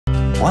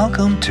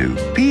Welcome to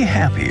Be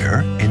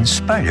Happier in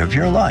Spite of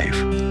Your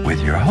Life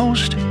with your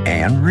host,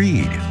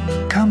 Reid.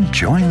 Come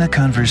join the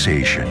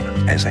conversation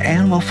as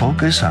Anne will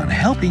focus on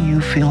helping you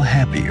feel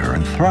happier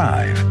and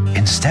thrive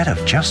instead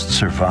of just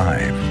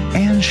survive.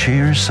 Anne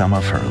shares some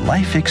of her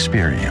life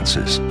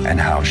experiences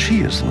and how she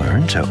has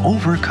learned to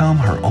overcome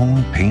her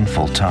own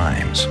painful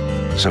times.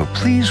 So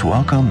please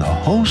welcome the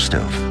host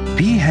of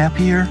Be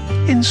Happier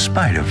in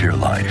Spite of Your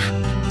Life,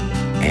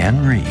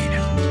 Anne Reid.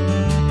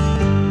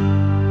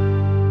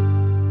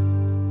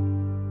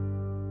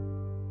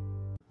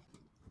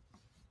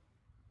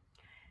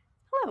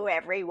 Hello,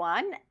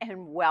 everyone,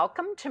 and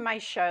welcome to my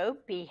show,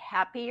 Be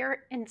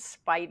Happier in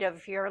Spite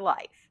of Your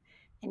Life.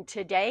 And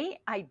today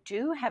I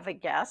do have a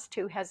guest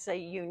who has a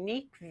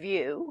unique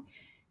view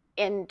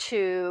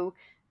into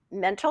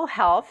mental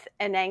health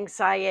and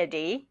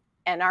anxiety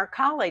in our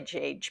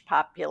college-age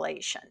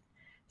population.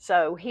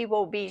 So he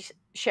will be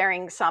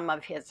sharing some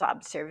of his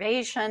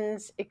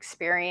observations,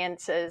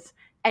 experiences,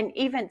 and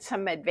even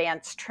some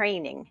advanced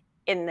training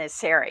in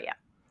this area.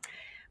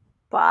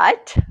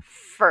 But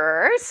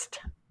first,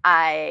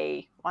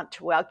 I want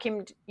to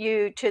welcome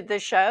you to the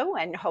show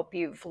and hope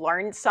you've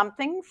learned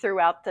something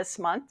throughout this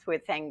month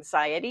with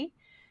anxiety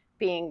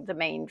being the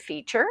main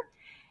feature.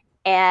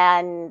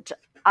 And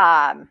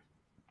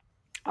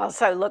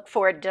also look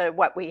forward to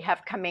what we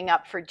have coming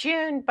up for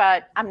June,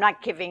 but I'm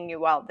not giving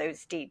you all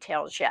those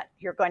details yet.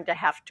 You're going to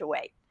have to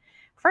wait.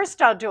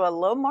 First, I'll do a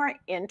little more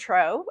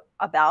intro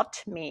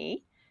about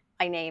me.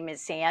 My name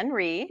is Anne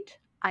Reid.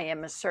 I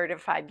am a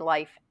certified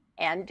life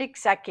and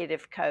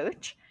executive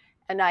coach,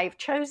 and I've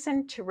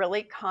chosen to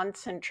really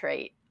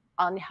concentrate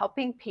on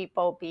helping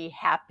people be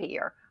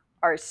happier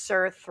or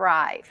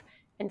thrive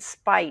in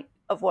spite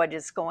of what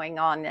is going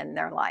on in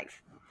their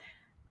life.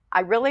 I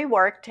really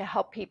work to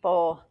help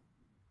people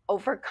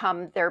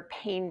overcome their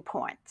pain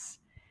points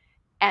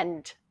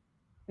and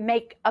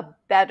make a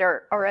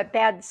better or a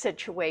bad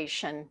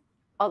situation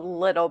a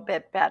little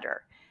bit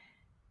better.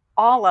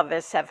 All of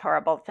us have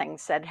horrible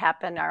things that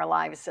happen in our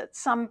lives at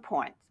some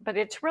point, but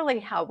it's really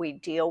how we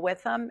deal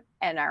with them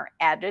and our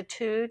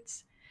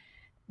attitudes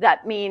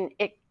that mean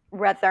it,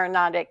 whether or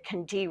not it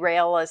can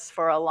derail us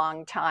for a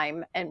long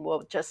time and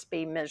we'll just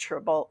be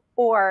miserable,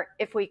 or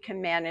if we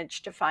can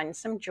manage to find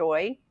some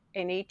joy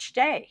in each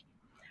day.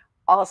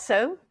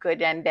 Also,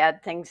 good and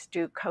bad things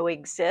do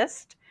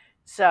coexist.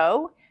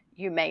 So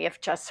you may have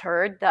just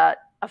heard that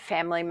a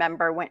family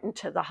member went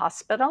into the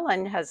hospital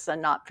and has a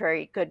not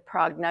very good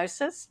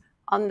prognosis.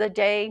 On the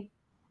day,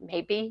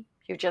 maybe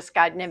you just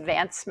got an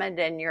advancement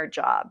in your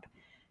job.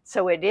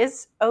 So it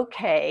is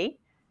okay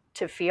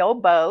to feel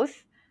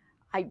both.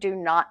 I do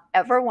not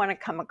ever want to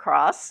come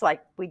across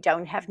like we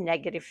don't have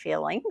negative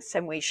feelings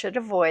and we should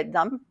avoid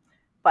them,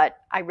 but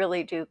I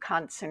really do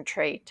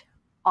concentrate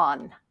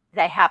on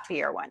the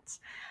happier ones.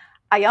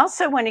 I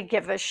also want to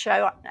give a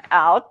shout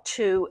out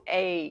to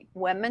a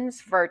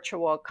women's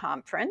virtual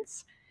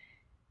conference,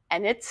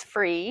 and it's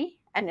free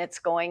and it's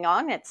going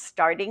on. It's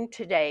starting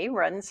today,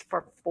 runs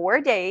for 4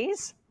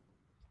 days,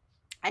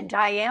 and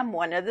I am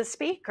one of the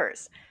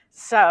speakers.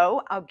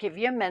 So I'll give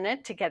you a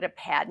minute to get a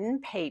pad and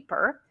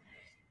paper.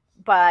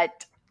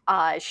 But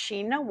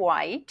Sheena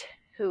White,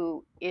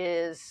 who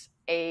is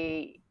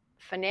a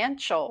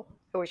financial,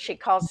 or she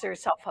calls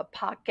herself a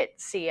pocket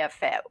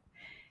CFO,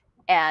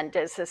 and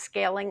is a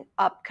scaling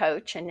up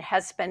coach and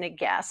has been a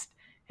guest,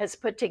 has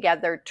put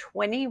together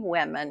 20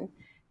 women,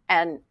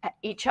 and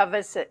each of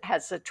us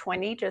has a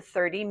 20 to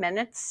 30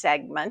 minute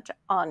segment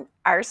on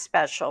our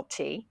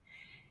specialty,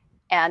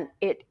 and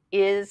it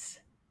is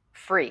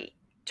free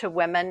to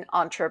women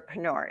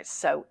entrepreneurs.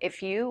 So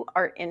if you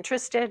are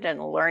interested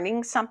in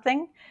learning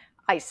something,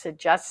 I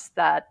suggest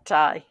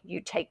that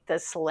you take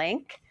this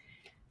link.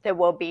 There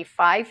will be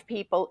 5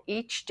 people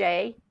each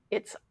day.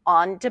 It's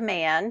on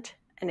demand.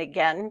 And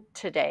again,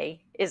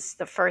 today is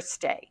the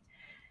first day.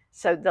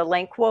 So the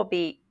link will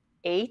be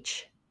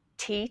https://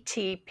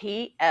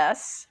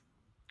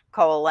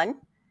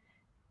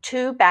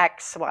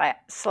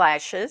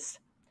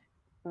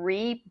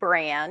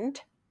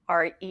 rebrand,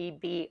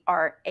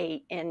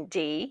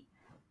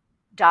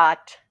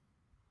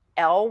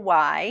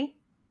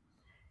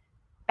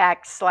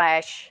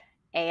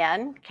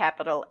 rebrand.ly/Anne,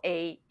 capital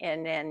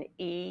ANNE,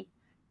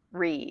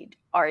 Reid,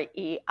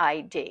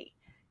 REID.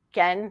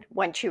 Again,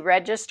 once you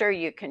register,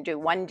 you can do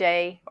 1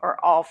 day or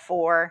all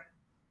 4.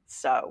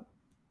 So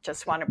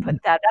just want to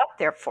put that out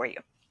there for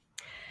you.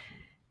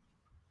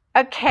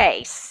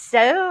 Okay,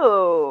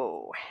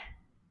 so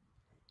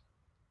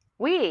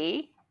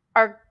we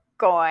are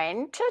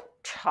going to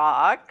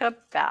talk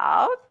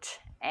about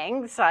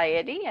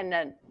anxiety, and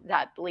then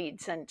that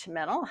leads into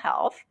mental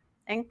health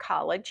and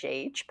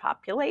college-age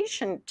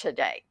population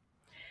today.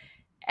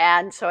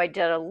 And so I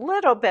did a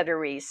little bit of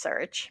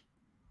research.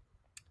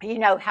 You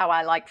know how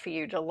I like for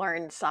you to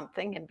learn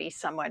something and be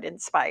somewhat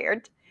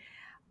inspired.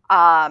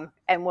 And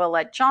we'll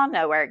let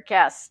Jono, our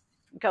guest,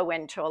 go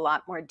into a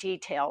lot more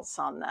details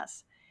on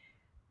this.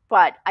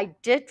 But I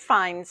did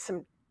find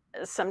some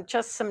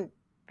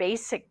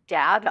basic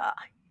data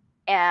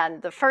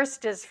And the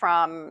first is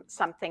from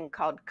something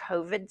called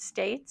COVID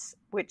States,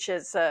 which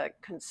is a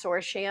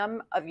consortium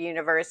of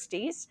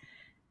universities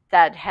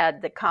that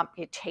had the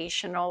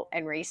computational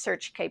and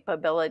research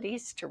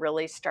capabilities to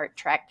really start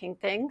tracking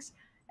things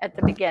at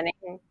the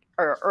beginning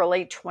or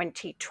early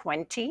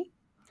 2020,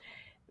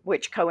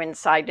 which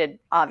coincided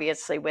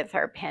obviously with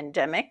our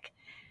pandemic.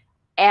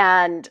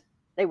 And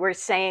they were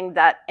saying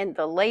that in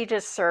the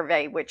latest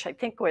survey, which I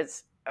think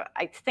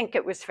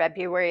it was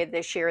February of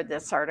this year,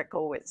 this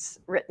article was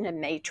written in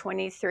May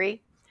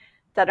 23,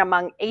 that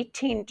among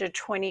 18 to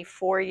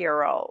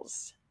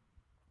 24-year-olds,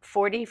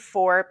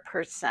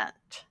 44%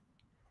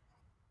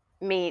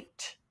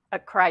 meet a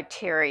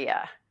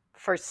criteria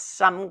for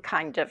some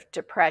kind of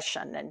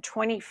depression, and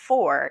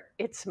 24,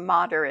 it's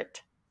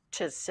moderate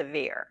to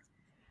severe.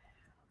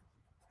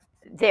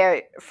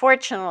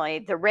 Fortunately,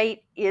 the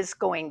rate is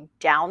going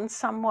down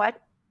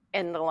somewhat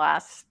in the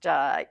last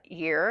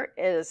year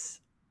as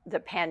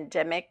the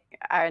pandemic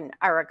and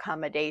our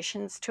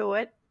accommodations to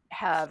it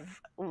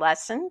have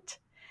lessened.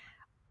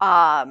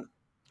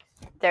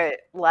 They're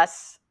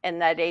less in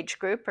that age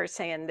group are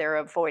saying they're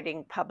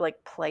avoiding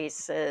public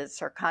places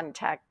or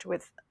contact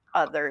with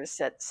others,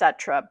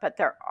 etc. But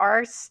there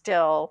are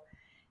still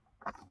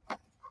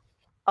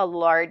a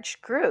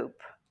large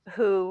group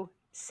who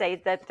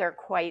say that they're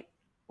quite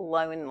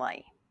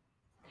lonely.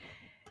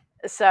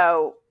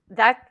 So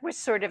that was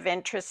sort of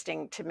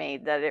interesting to me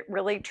that it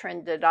really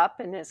trended up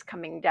and is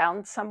coming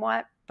down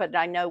somewhat. But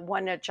I know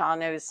one of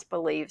Jono's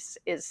beliefs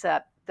is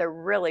that there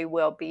really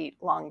will be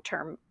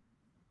long-term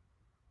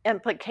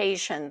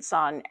implications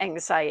on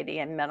anxiety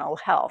and mental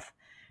health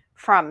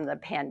from the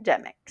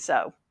pandemic.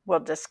 So we'll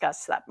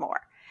discuss that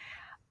more.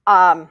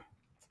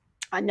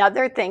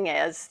 Another thing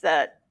is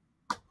that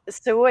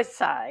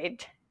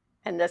suicide,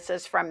 and this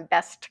is from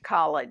Best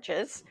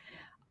Colleges,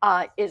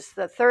 is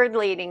the third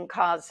leading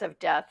cause of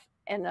death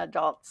in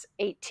adults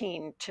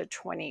 18 to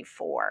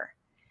 24.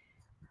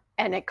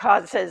 And it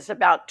causes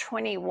about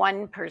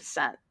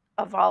 21%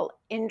 of all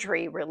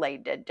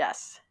injury-related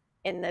deaths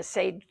in this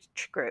age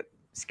group.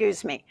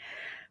 Excuse me.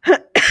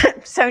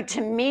 So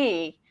to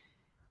me,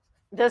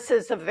 this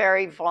is a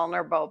very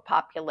vulnerable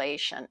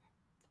population,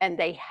 and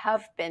they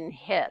have been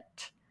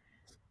hit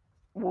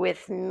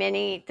with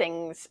many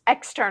things,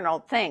 external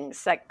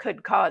things that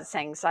could cause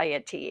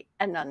anxiety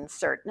and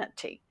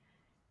uncertainty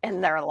in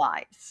their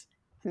lives.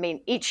 I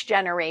mean, each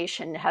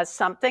generation has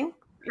something,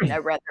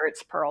 whether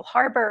it's Pearl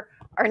Harbor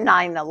or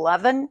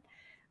 9/11,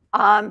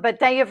 but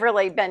they have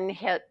really been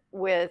hit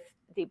with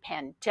the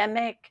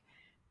pandemic,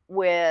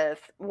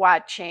 with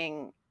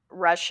watching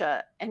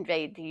Russia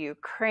invade the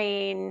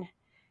Ukraine.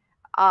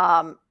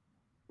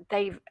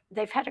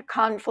 They've had a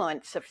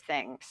confluence of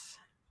things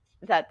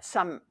that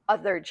some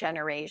other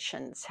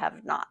generations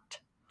have not.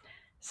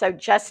 So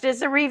just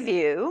as a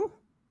review,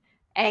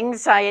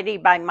 anxiety,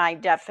 by my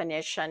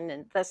definition,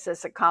 and this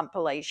is a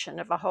compilation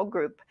of a whole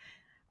group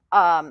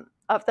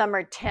of them,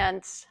 are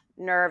tense,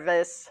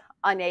 nervous,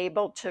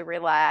 unable to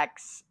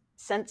relax,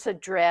 sense of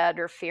dread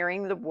or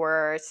fearing the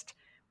worst.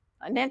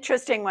 An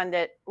interesting one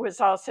that was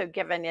also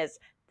given is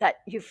that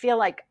you feel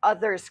like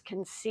others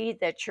can see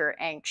that you're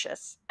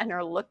anxious and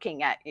are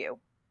looking at you.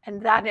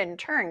 And that in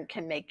turn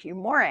can make you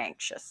more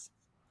anxious.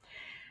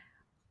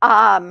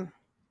 I'm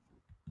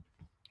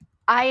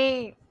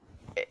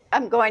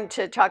going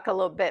to talk a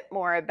little bit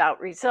more about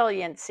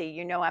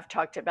resiliency. I've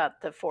talked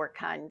about the 4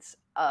 kinds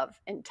of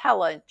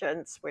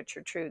intelligence, which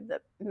are true: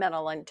 the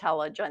mental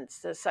intelligence,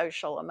 the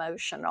social,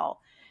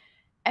 emotional,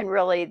 and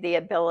really the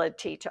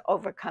ability to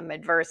overcome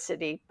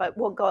adversity. But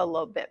we'll go a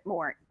little bit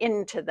more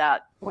into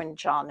that when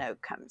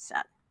Jono comes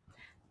in.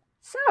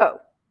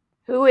 So,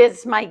 who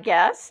is my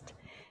guest?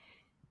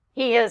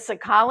 He is a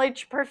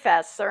college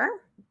professor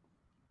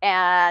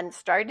and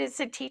started as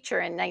a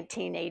teacher in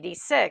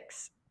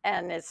 1986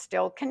 and is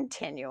still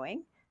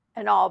continuing,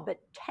 and all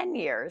but 10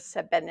 years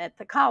have been at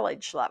the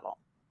college level.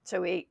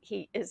 So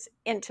he is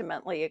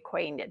intimately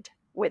acquainted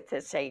with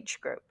this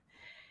age group.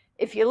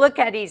 If you look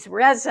at his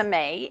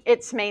resume,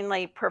 it's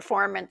mainly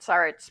performance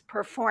arts,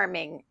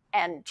 performing,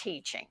 and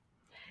teaching.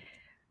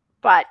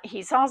 But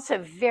he's also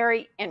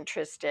very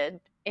interested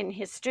in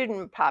his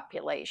student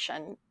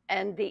population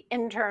and the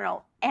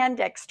internal and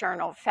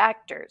external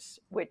factors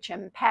which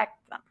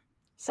impact them,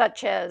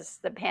 such as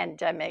the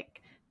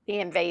pandemic, the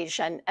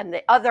invasion, and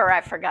the other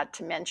I forgot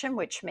to mention,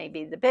 which may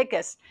be the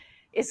biggest,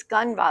 is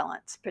gun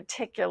violence,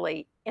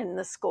 particularly in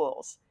the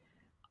schools.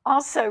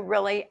 Also,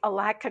 really a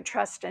lack of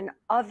trust in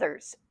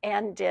others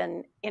and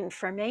in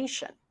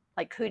information.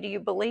 Like, who do you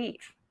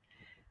believe?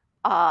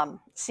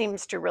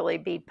 Seems to really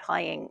be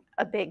playing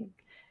a big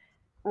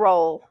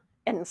role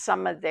in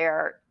some of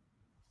their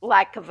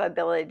lack of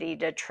ability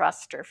to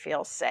trust or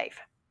feel safe.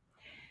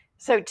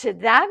 So to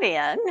that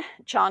end,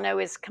 Jono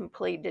has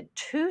completed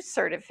 2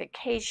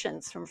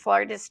 certifications from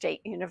Florida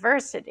State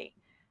University.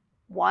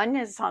 One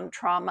is on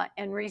trauma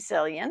and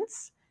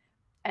resilience,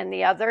 and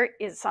the other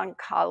is on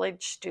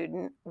college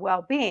student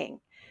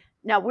well-being.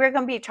 Now, we're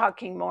going to be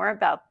talking more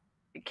about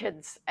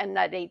kids in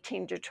that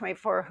 18 to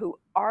 24 who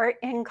are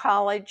in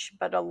college,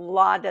 but a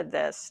lot of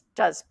this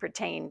does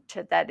pertain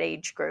to that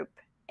age group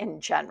in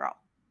general.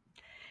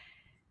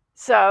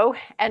 So,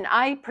 and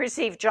I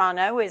perceive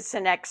Jono as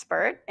an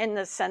expert in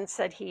the sense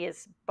that he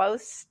has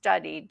both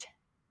studied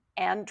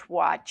and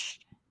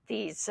watched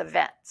these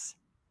events.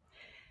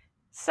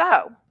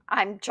 So,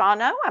 I'm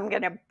Jono. I'm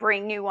going to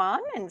bring you on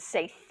and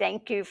say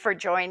thank you for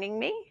joining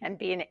me and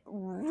being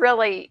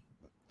really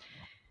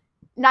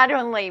not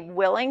only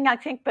willing, I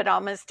think, but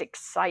almost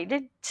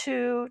excited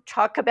to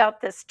talk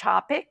about this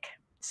topic.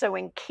 So,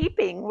 in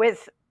keeping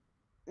with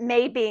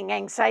May being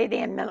anxiety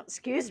and mental,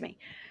 excuse me,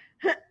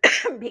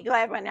 be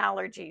glad when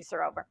allergies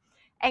are over,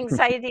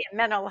 anxiety and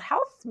mental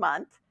health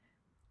month,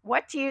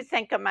 what do you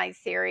think of my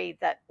theory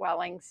that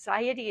while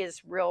anxiety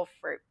is real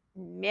for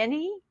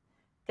many,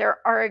 there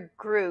are a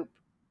group,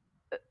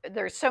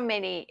 there's so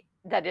many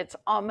that it's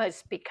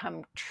almost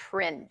become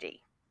trendy?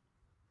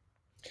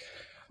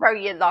 Throw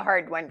you the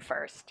hard one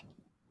first.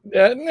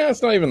 No,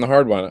 it's not even the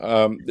hard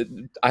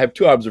one. I have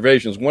two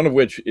observations. One of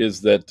which is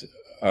that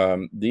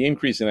the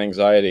increase in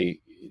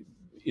anxiety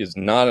is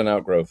not an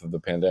outgrowth of the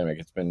pandemic.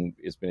 It's been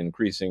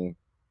increasing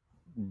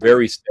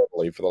very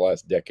steadily for the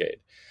last decade.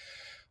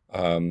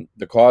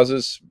 The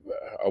causes,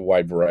 a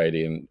wide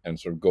variety, and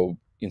sort of go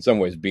in some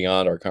ways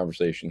beyond our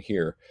conversation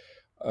here.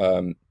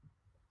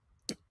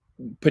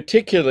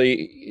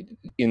 Particularly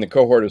in the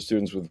cohort of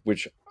students with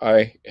which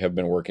I have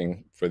been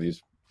working for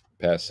these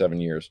past 7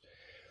 years.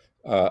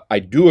 I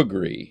do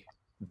agree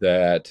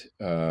that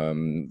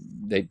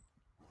they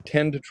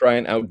tend to try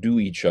and outdo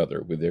each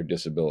other with their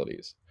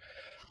disabilities.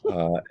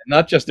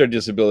 Not just their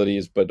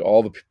disabilities, but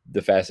all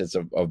the facets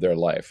of their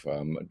life.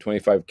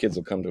 25 kids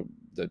will come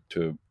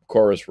to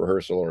chorus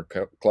rehearsal or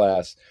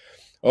class.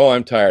 Oh,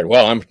 I'm tired.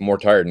 Well, I'm more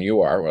tired than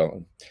you are.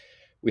 Well,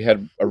 we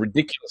had a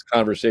ridiculous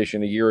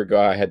conversation a year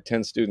ago. I had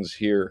 10 students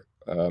here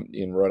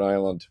in Rhode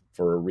Island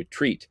for a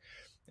retreat,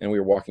 and we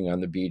were walking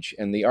on the beach.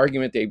 And the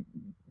argument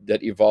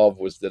that evolved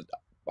was that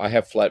I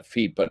have flat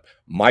feet, but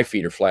my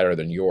feet are flatter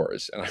than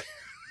yours. And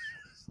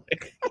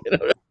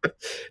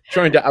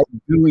trying to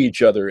outdo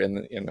each other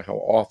in how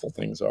awful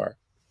things are.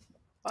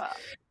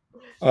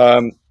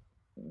 Wow.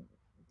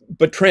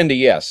 But trendy,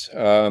 yes.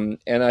 And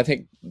I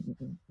think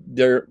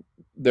there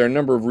are a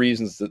number of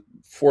reasons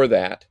for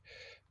that.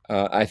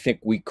 I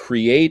think we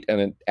create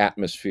an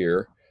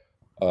atmosphere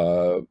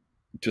to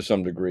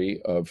some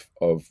degree of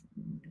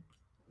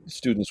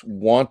students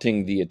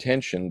wanting the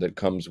attention that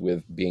comes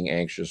with being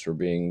anxious or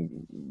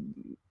being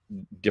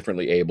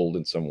differently abled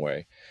in some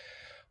way.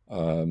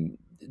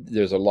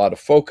 There's a lot of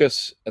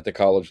focus at the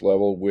college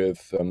level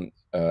with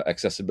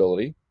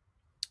accessibility,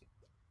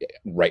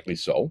 rightly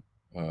so.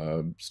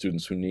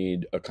 Students who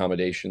need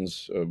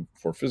accommodations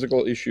for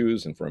physical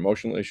issues and for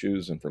emotional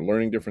issues and for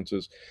learning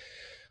differences.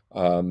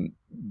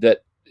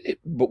 But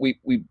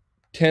we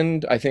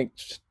tend, I think,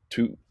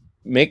 to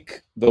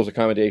make those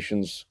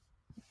accommodations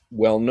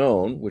well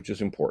known, which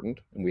is important,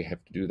 and we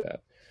have to do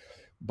that.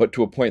 But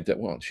to a point that,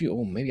 well,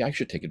 maybe I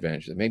should take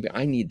advantage of that. Maybe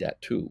I need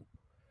that too.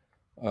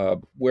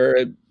 Where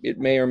it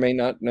may or may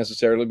not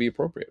necessarily be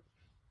appropriate.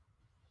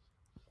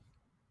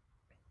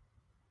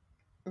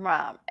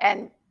 Wow.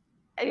 And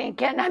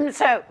again,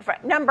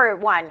 number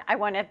one, I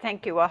want to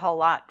thank you a whole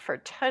lot for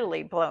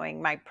totally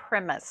blowing my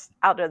premise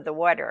out of the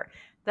water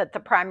that the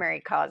primary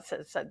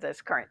causes of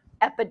this current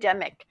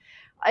epidemic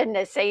in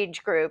this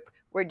age group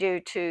were due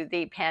to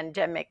the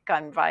pandemic,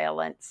 gun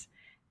violence,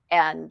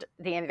 and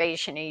the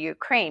invasion of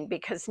Ukraine,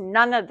 because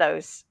none of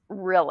those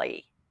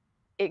really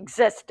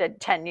existed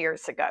 10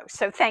 years ago.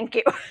 So thank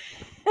you.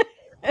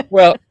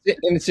 Well,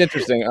 and it's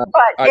interesting.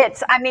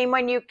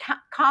 When you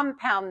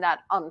compound that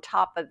on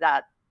top of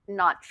that,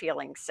 not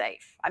feeling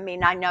safe. I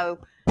mean, I know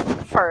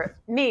for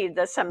me,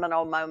 the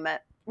seminal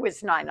moment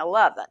was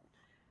 9/11.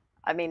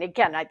 I mean,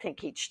 again, I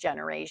think each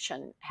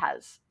generation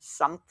has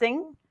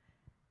something,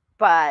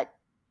 but,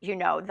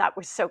 that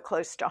was so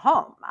close to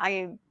home.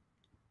 I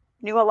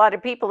knew a lot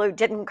of people who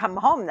didn't come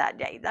home that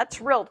day. That's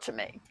real to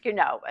me,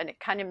 and it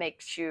kind of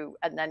makes you,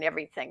 and then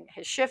everything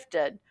has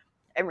shifted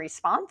in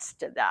response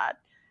to that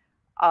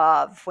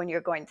of when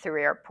you're going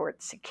through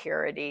airport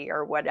security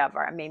or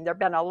whatever. I mean, there have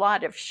been a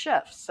lot of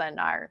shifts in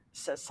our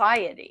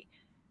society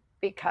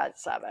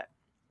because of it.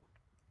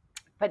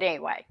 But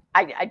anyway,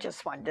 I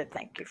just wanted to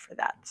thank you for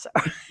that. So,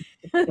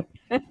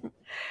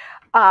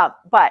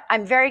 but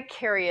I'm very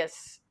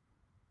curious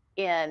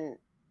in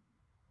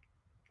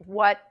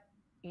what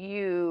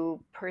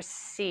you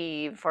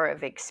perceive or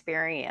have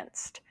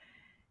experienced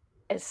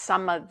as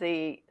some of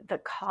the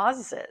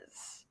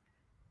causes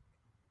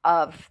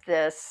of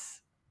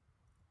this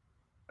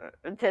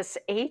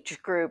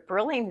age group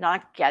really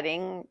not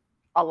getting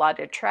a lot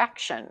of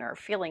traction or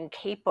feeling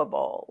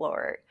capable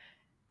or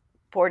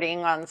bordering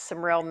on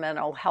some real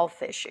mental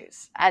health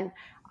issues. And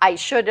I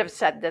should have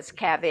said this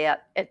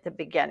caveat at the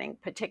beginning,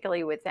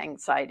 particularly with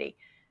anxiety.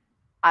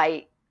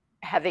 I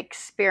have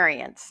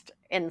experienced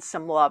in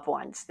some loved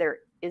ones, there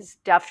is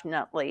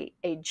definitely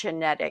a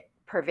genetic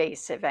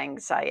pervasive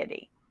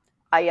anxiety.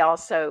 I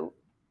also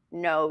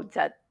know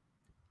that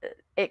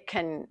it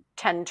can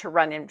tend to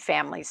run in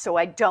families. So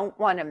I don't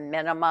want to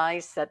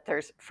minimize that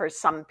there's, for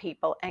some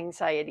people,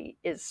 anxiety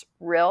is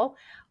real.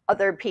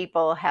 Other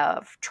people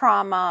have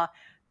trauma,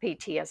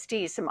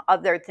 PTSD, some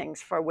other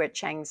things for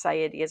which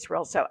anxiety is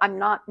real. So I'm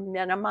not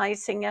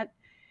minimizing it,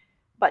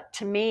 but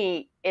to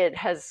me, it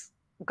has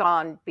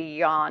gone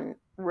beyond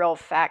real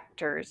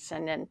factors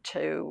and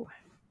into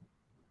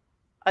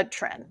a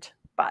trend.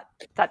 But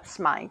that's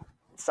my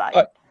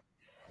side.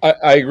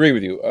 I agree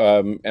with you,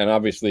 and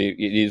obviously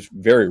it is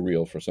very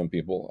real for some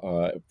people,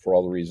 for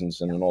all the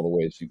reasons and in all the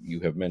ways you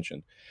have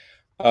mentioned.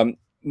 Um,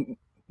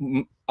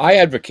 I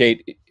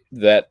advocate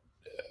that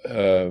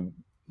the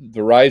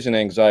rise in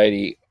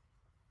anxiety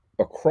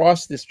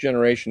across this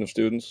generation of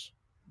students,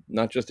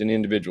 not just in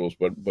individuals,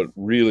 but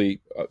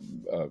really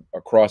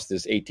across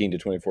this 18 to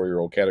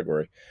 24-year-old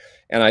category,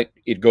 and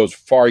it goes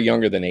far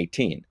younger than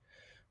 18.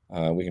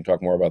 We can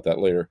talk more about that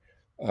later.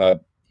 Uh,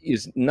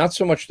 is not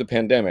so much the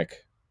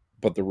pandemic,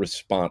 but the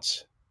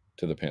response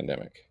to the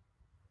pandemic.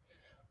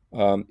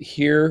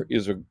 Here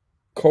is a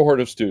cohort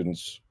of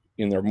students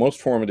in their most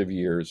formative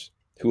years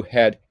who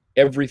had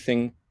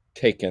everything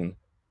taken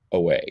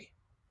away.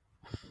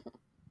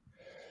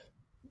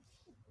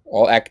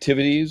 All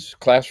activities,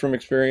 classroom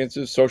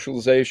experiences,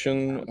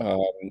 socialization,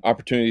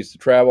 opportunities to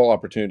travel,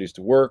 opportunities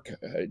to work,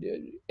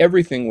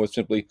 everything was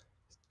simply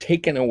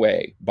taken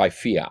away by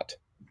fiat.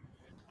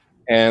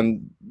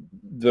 And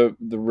the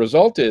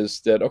result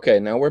is that, okay,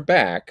 now we're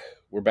back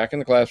in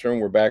the classroom,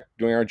 we're back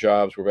doing our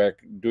jobs, we're back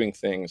doing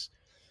things,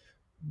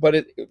 but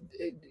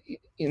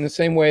in the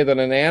same way that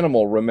an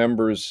animal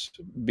remembers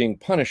being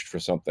punished for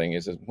something,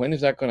 is that when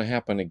is that going to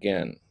happen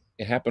again?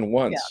 It happened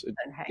once. Yeah,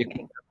 and It can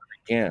hanging.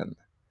 happen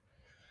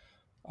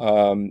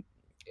again.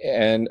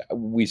 And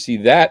we see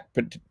that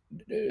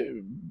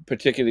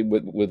particularly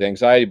with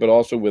anxiety, but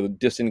also with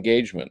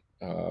disengagement.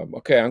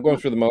 Okay, I'm going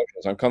through the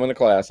motions, I'm coming to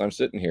class, I'm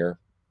sitting here,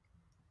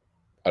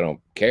 I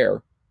don't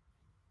care,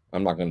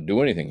 I'm not going to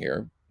do anything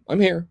here, I'm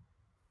here.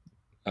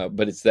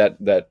 But it's that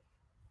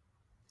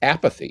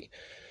apathy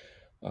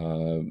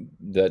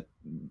that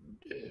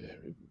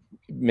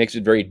makes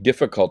it very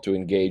difficult to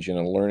engage in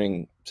a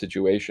learning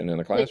situation in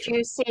a Did classroom.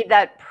 you see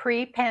that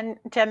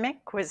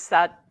pre-pandemic? Was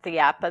that the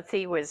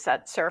apathy? Was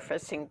that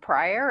surfacing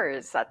prior, or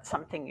is that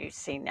something you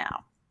see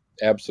now?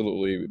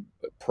 Absolutely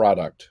a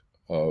product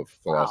of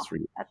the Wow, last 3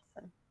 years.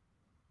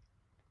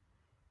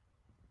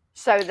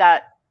 So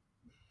that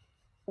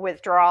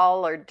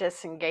withdrawal or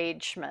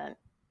disengagement,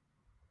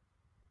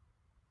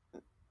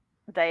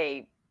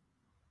 they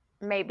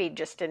maybe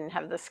just didn't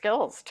have the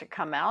skills to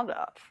come out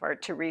of or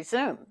to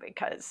resume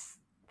because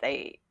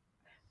they,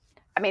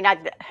 I mean,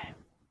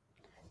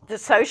 the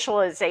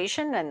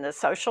socialization and the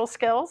social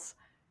skills,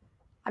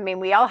 I mean,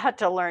 we all had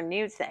to learn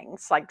new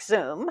things like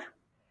Zoom,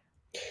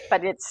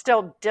 but it's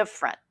still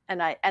different.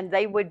 And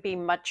they would be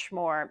much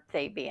more,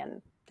 they be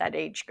in that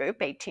age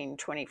group, 18,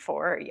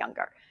 24 or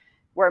younger,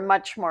 were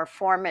much more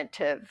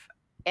formative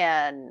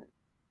and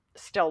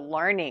still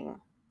learning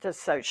the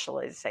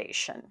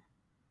socialization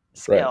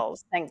Right.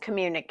 skills and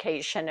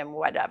communication and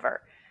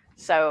whatever.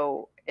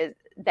 So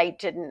they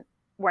didn't,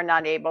 were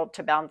not able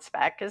to bounce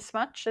back as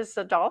much as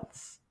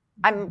adults.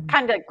 I'm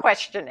kind of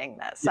questioning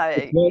this.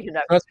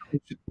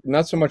 It's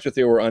not so much that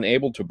they were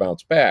unable to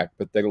bounce back,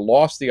 but they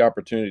lost the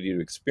opportunity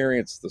to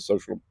experience the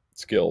social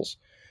skills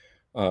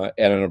at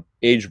an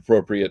age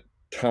appropriate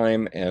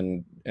time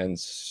and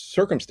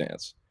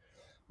circumstance.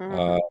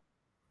 Mhm. Uh,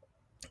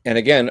 and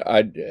again,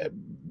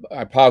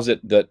 I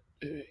posit that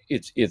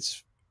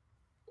it's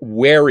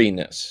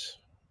wariness.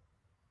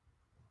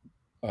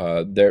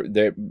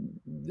 They're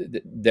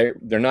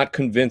not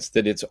convinced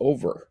that it's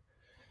over.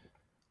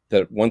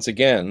 That once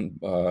again,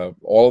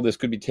 all of this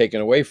could be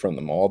taken away from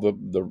them. All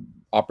the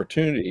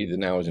opportunity that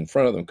now is in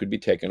front of them could be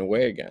taken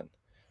away again.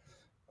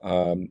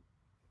 Um,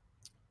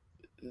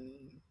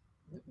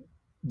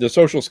 the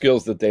social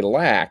skills that they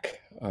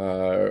lack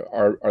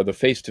are the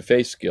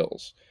face-to-face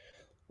skills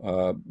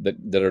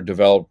that are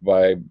developed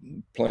by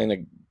playing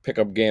a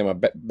pickup game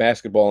of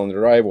basketball in the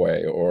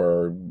driveway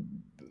or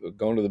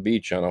going to the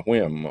beach on a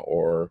whim.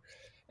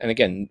 And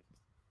again,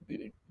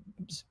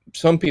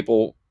 some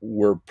people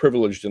were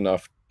privileged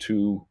enough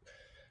to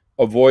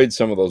avoid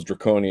some of those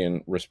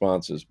draconian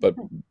responses, but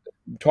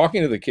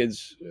talking to the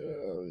kids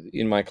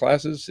in my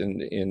classes, in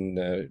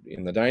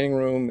the dining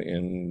room,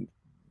 in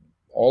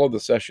all of the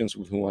sessions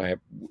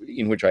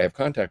in which I have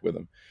contact with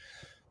them,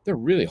 they're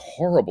really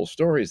horrible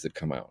stories that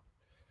come out.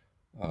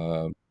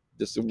 Uh,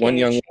 this Can one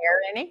you young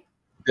share any?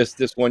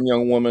 this one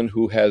young woman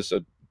who has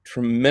a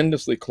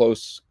tremendously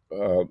close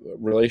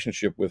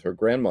relationship with her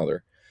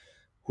grandmother,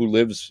 who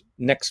lives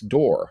next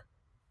door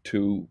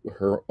to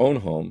her own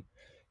home,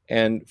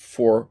 and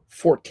for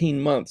 14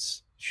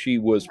 months she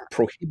was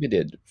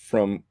prohibited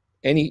from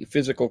any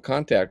physical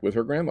contact with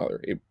her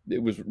grandmother.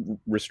 It was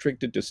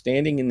restricted to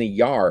standing in the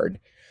yard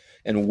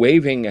and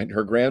waving at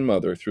her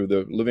grandmother through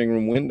the living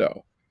room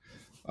window.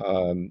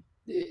 Um,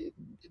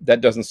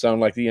 that doesn't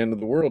sound like the end of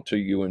the world to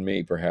you and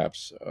me,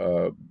 perhaps,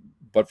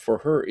 but for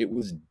her, it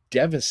was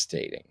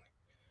devastating.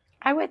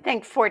 I would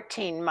think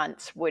 14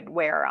 months would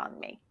wear on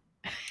me.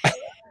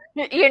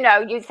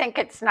 You think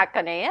it's not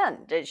going to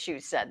end, as you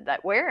said,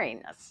 that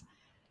weariness.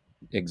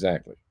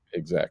 Exactly.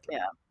 Exactly.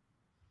 Yeah.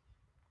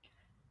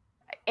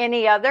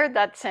 Any other?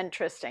 That's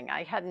interesting.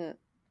 I hadn't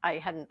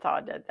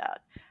thought of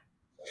that.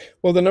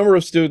 Well, the number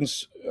of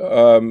students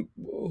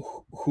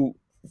who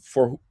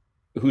for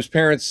whose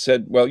parents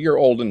said, "Well, you're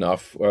old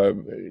enough.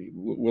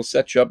 We'll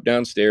set you up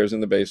downstairs in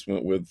the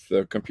basement with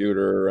a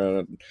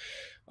computer,"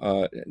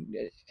 uh,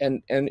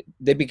 and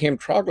they became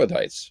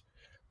troglodytes.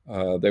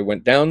 They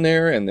went down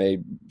there and they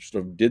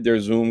sort of did their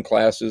Zoom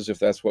classes, if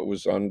that's what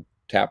was on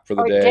tap for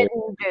the Or day,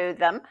 didn't do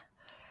them.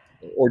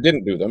 or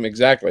didn't do them.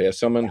 Exactly, as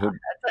someone who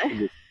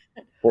was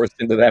forced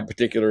into that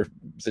particular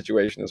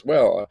situation as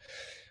well.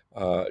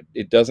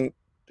 It doesn't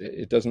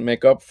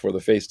make up for the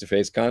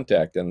face-to-face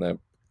contact and the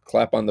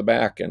clap on the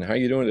back and how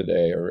you doing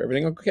today, or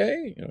everything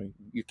okay.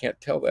 You can't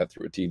tell that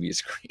through a TV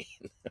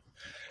screen.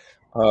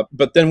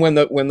 But then when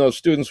those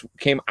students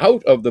came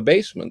out of the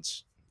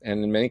basements,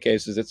 and in many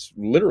cases it's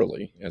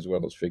literally as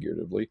well as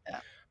figuratively,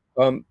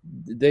 Yeah.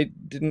 they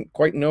didn't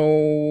quite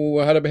know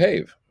how to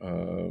behave.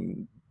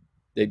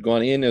 They'd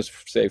gone in as,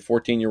 say,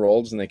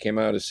 14-year-olds, and they came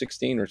out as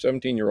 16 or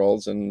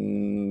 17-year-olds,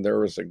 and there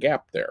was a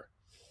gap there.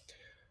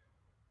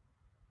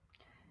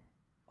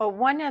 Well,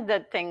 one of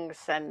the things,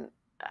 and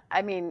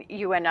I mean,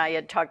 you and I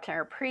had talked in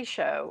our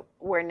pre-show,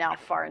 we're now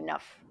far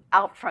enough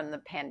out from the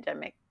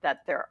pandemic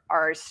that there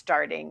are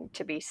starting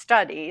to be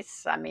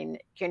studies. I mean,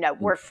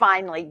 we're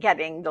finally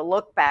getting the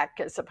look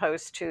back as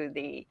opposed to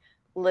the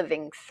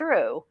living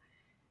through.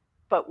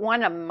 But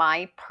one of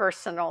my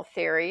personal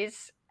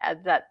theories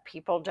that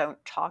people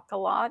don't talk a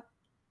lot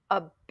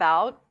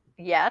about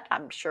yet,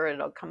 I'm sure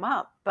it'll come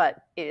up, but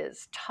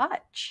is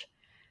touch.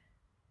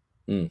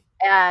 Mm.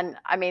 And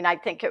I mean, I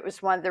think it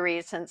was one of the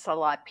reasons a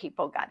lot of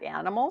people got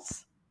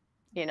animals,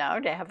 to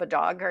have a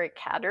dog or a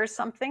cat or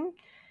something.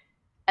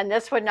 And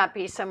this would not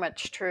be so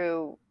much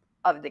true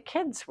of the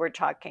kids we're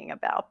talking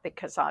about,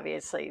 because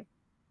obviously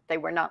they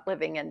were not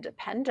living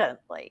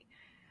independently.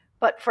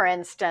 But for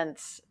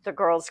instance, the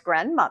girl's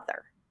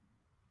grandmother,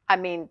 I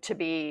mean, to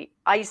be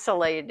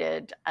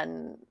isolated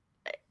and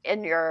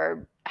in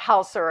your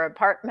house or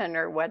apartment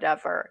or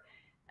whatever.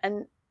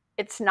 And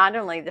it's not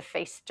only the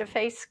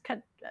face-to-face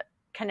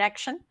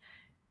connection,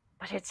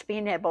 but it's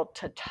being able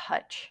to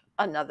touch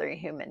another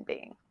human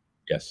being.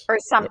 Yes. Or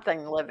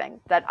something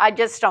living. That I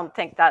just don't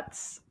think that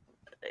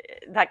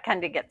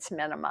kind of gets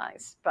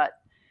minimized. But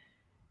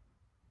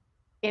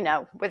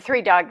with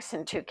 3 dogs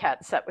and 2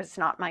 cats, that was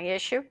not my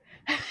issue.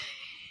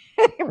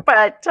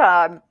 But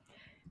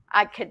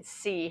I could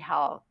see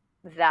how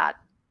that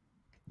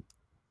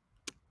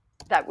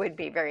would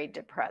be very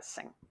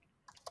depressing.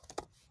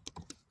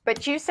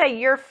 But you say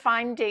you're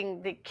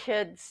finding the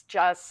kids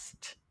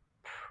just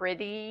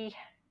pretty,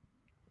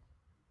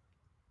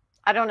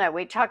 I don't know,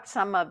 we talked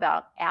some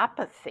about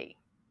apathy.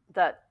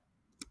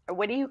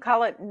 What do you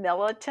call it?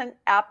 Militant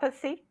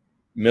apathy?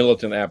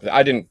 Militant apathy.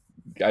 I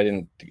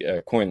didn't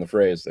coin the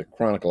phrase. The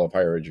Chronicle of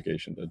Higher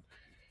Education did.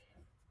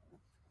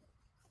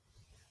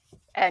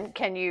 And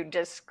can you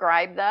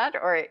describe that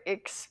or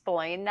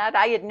explain that?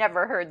 I had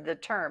never heard the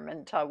term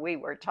until we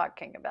were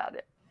talking about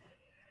it.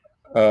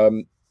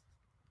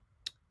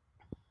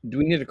 Do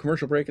we need a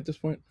commercial break at this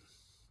point?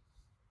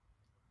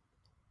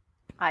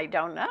 I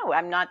don't know.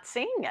 I'm not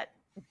seeing it.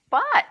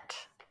 But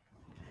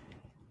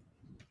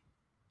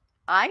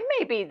I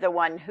may be the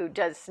one who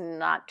does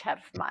not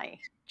have my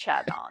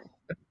chat on.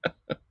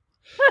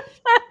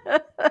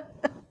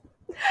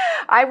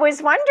 I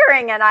was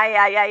wondering, and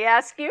I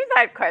asked you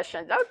that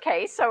question.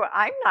 Okay, so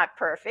I'm not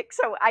perfect.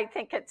 So I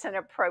think it's an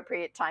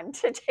appropriate time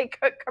to take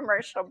a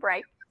commercial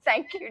break.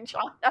 Thank you,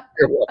 Jono.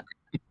 You're welcome.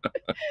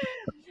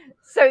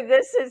 So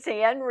this is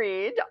Ann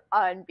Reid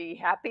on Be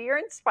Happier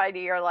in Spite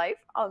of Your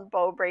Life on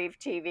Bold Brave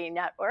TV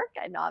Network.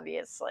 And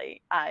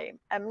obviously, I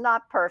am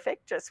not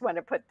perfect. Just want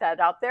to put that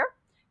out there.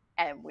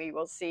 And we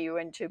will see you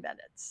in 2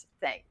 minutes.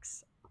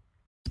 Thanks.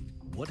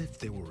 What if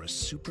there were a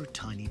super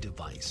tiny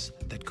device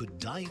that could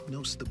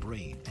diagnose the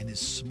brain and is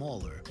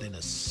smaller than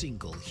a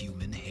single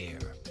human hair?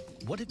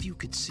 What if you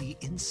could see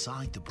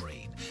inside the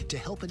brain to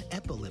help an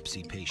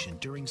epilepsy patient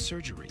during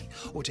surgery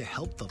or to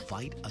help the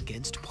fight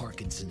against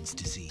Parkinson's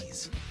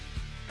disease?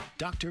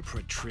 Dr.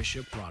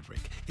 Patricia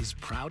Broderick is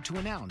proud to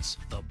announce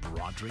the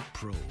Broderick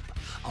Probe,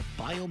 a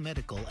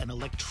biomedical and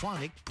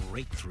electronic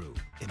breakthrough.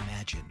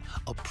 Imagine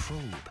a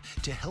probe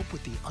to help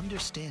with the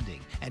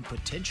understanding and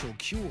potential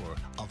cure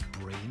of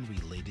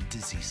brain-related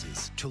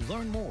diseases. To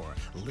learn more,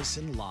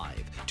 listen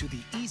live to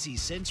the Easy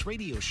Sense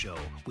radio show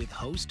with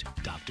host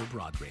Dr.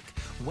 Broderick,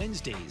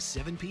 Wednesdays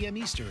 7 p.m.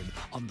 Eastern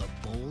on the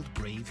Bold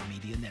Brave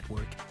Media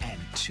Network and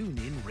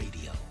TuneIn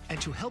Radio. And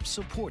to help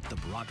support the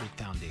Broderick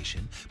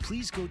Foundation,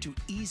 please go to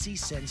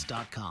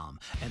EasySense.com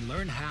and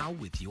learn how,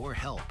 with your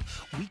help,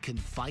 we can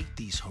fight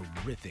these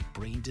horrific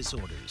brain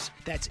disorders.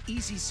 That's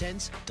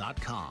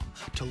EasySense.com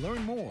to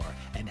learn more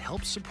and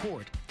help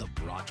support the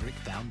Broderick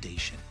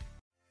Foundation.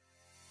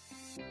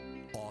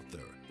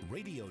 Author,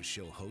 Radio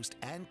show host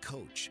and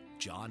coach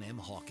John M.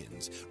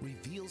 Hawkins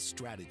reveals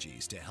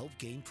strategies to help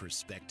gain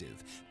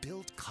perspective,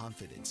 build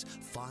confidence,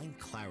 find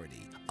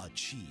clarity,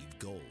 achieve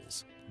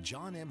goals.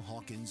 John M.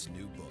 Hawkins'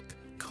 new book,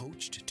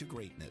 Coached to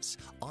Greatness,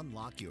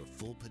 Unlock Your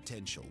Full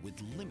Potential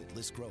with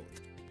Limitless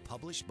Growth,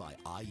 published by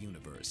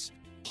iUniverse.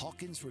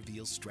 Hawkins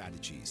reveals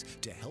strategies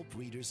to help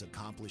readers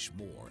accomplish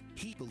more.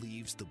 He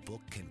believes the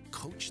book can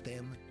coach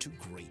them to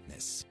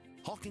greatness.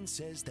 Hawkins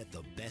says that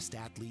the best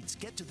athletes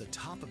get to the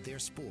top of their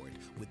sport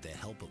with the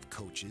help of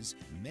coaches,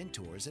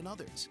 mentors, and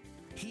others.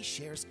 He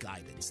shares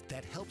guidance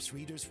that helps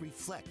readers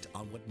reflect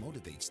on what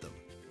motivates them.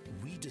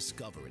 We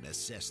discover and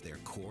assess their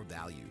core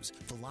values,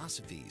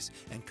 philosophies,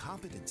 and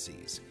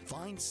competencies,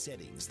 find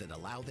settings that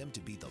allow them to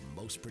be the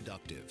most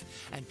productive,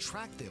 and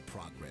track their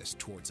progress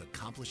towards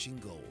accomplishing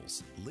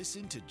goals.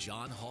 Listen to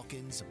John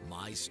Hawkins'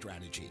 My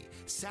Strategy,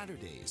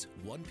 Saturdays,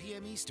 1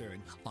 p.m.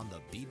 Eastern on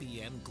the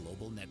BBM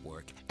Global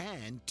Network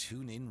and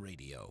TuneIn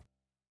Radio.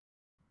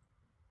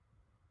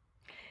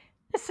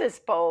 This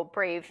is Bold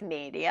Brave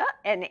Media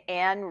and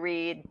Ann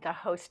Reid, the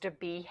host of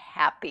Be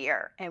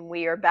Happier. And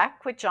we are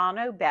back with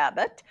Jono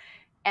Babbitt,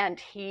 and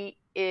he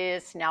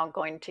is now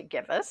going to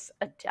give us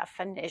a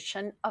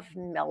definition of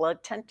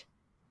militant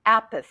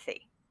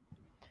apathy.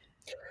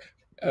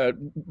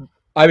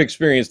 I've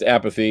experienced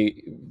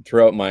apathy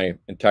throughout my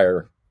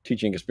entire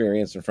teaching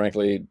experience and,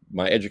 frankly,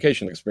 my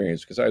education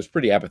experience, because I was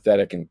pretty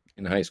apathetic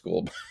in high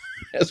school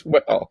as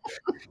well.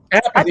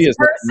 Apathy That's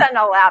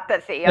personal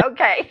apathy,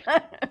 okay.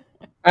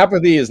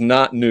 Apathy is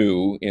not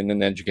new in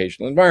an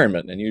educational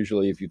environment. And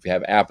usually if you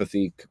have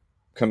apathy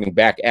coming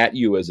back at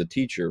you as a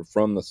teacher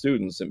from the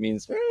students, it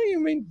means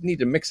you may need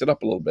to mix it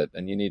up a little bit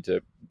and you need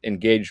to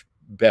engage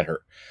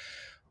better.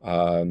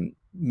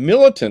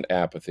 Militant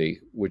apathy,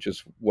 which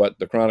is what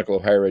the Chronicle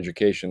of Higher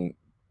Education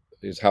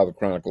is, how the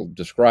Chronicle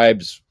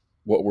describes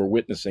what we're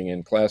witnessing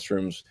in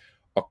classrooms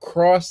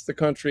across the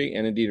country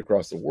and indeed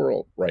across the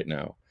world right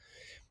now,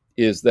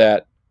 is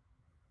that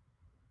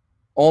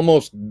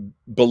almost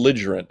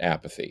belligerent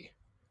apathy.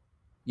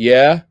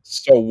 Yeah,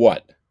 so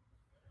what?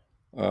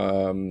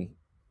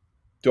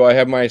 Do I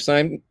have my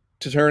assignment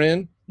to turn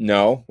in?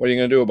 No. What are you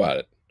going to do about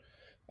it?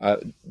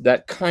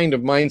 That kind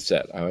of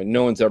mindset. I mean,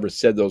 no one's ever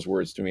said those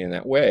words to me in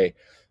that way,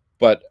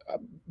 but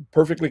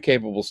perfectly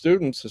capable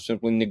students have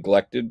simply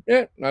neglected,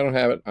 I don't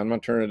have it. I'm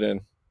not turning it in.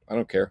 I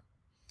don't care.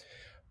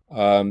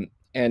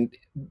 And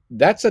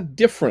that's a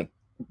different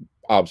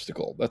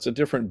obstacle. That's a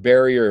different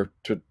barrier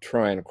to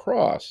try and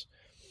cross.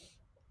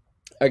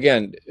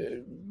 Again,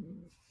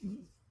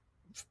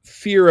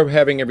 fear of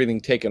having everything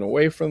taken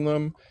away from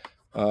them.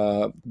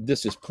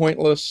 This is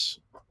pointless,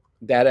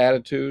 that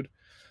attitude.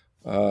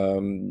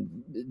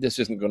 This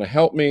isn't going to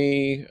help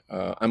me.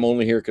 I'm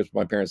only here because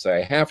my parents say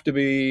I have to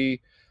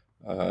be.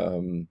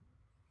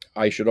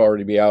 I should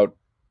already be out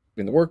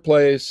in the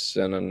workplace,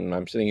 and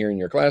I'm sitting here in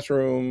your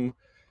classroom.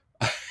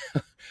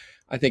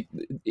 I think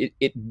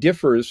it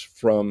differs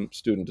from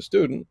student to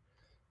student,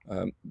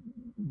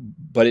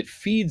 but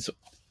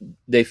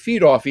they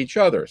feed off each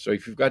other. So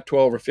if you've got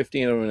 12 or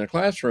 15 of them in a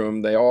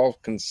classroom, they all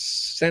can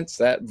sense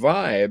that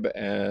vibe,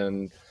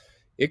 and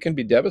it can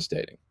be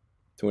devastating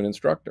to an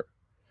instructor.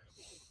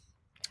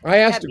 I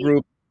asked a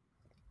group.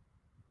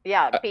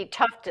 Yeah, it'd be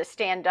tough to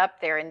stand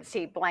up there and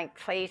see blank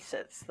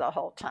faces the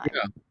whole time.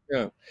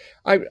 Yeah.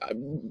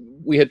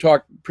 We had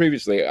talked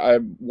previously.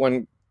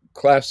 One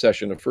class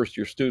session of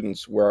first-year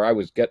students where I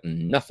was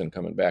getting nothing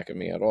coming back at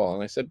me at all.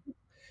 And I said,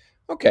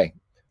 okay,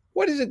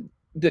 what is it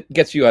that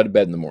gets you out of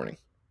bed in the morning?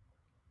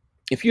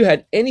 If you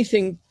had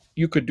anything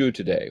you could do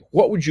today,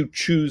 what would you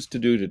choose to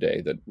do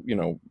today that,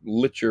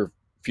 lit your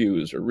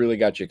fuse or really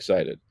got you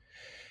excited?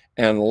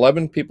 And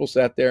 11 people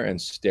sat there and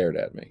stared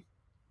at me.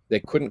 They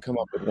couldn't come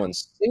up with one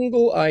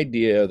single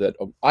idea that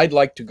I'd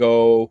like to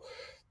go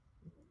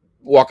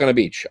walk on a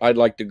beach. I'd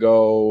like to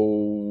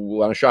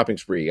go on a shopping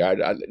spree.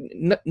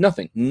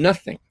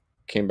 Nothing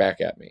came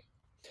back at me.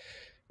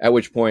 At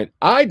which point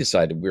I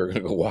decided we were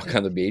going to go walk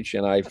on the beach.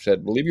 And I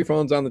said, leave your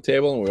phones on the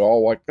table. And we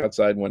all walked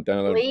outside and went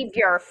down. Leave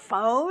your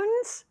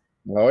phones?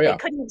 Oh, yeah. They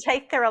couldn't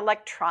take their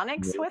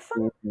electronics with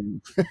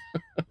them?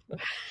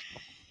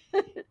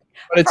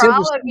 But it's For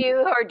all of you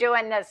who are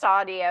doing this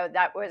audio,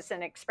 that was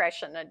an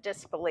expression of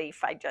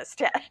disbelief I just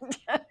had.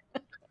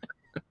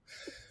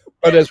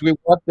 But as we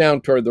walked down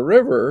toward the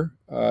river,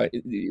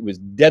 it was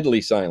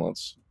deadly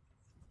silence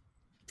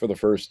for the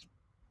first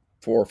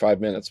 4 or 5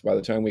 minutes. By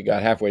the time we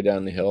got halfway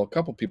down the hill, a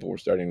couple people were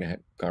starting to have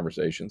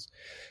conversations.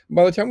 And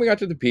by the time we got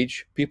to the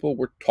beach, people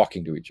were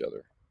talking to each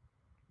other.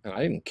 And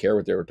I didn't care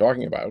what they were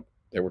talking about.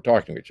 They were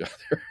talking to each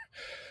other.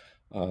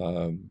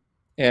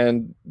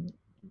 And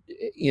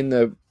in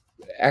the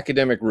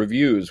academic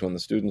reviews, when the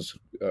students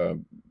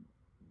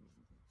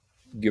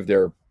give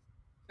their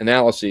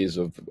analyses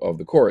of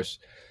the course,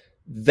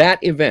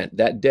 that event,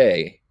 that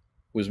day,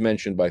 was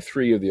mentioned by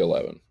 3 of the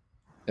 11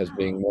 as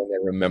being one they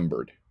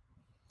remembered.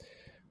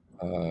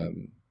 So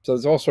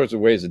there's all sorts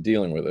of ways of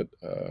dealing with it.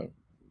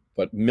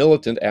 But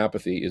militant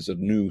apathy is a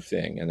new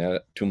thing. And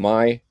that, to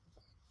my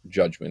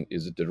judgment,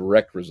 is a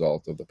direct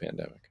result of the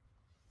pandemic.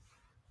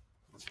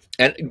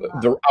 and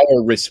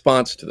our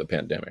response to the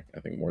pandemic, I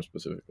think more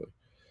specifically.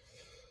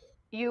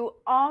 You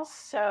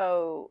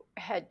also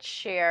had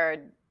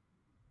shared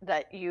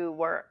that you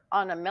were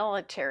on a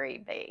military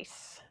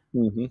base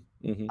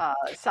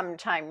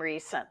sometime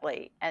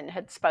recently and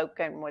had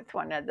spoken with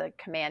one of the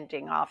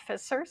commanding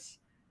officers.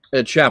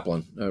 A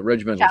chaplain, a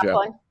regimental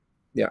chaplain.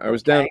 Yeah, I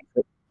was down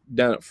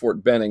at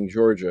Fort Benning,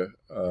 Georgia,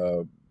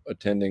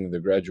 attending the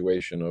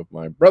graduation of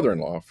my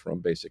brother-in-law from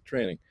basic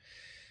training,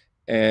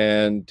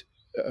 and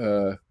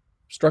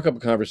struck up a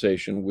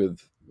conversation with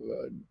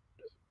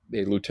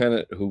a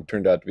lieutenant who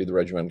turned out to be the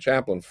regimental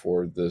chaplain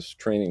for this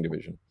training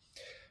division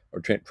or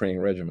training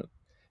regiment.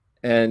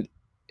 And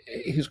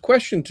his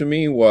question to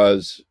me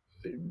was,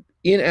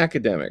 in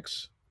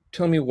academics,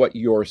 tell me what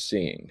you're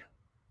seeing.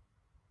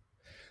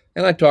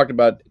 And I talked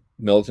about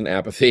militant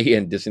apathy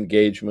and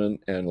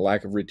disengagement and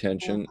lack of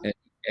retention.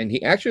 And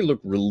he actually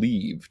looked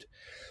relieved,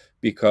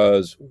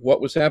 because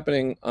what was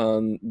happening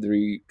on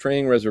the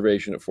training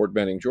reservation at Fort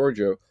Benning,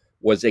 Georgia,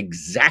 was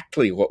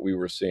exactly what we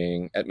were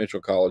seeing at Mitchell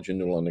College in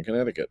New London,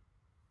 Connecticut.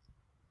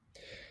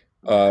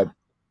 The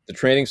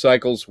training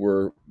cycles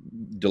were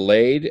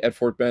delayed at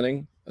Fort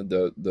Benning.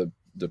 The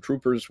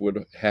troopers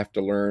would have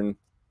to learn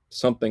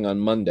something on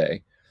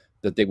Monday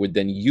that they would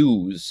then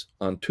use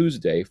on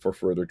Tuesday for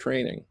further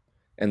training.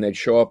 And they'd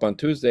show up on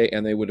Tuesday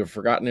and they would have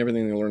forgotten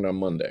everything they learned on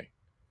Monday.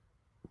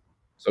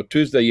 So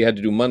Tuesday, you had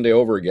to do Monday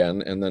over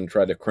again and then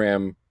try to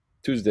cram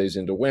Tuesdays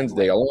into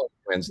Wednesday, along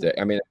Wednesday.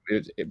 I mean,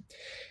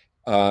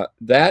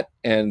 that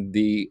and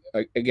the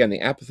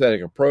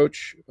apathetic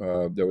approach.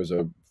 There was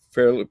a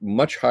fairly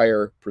much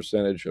higher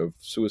percentage of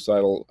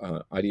suicidal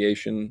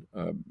ideation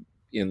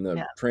in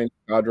the training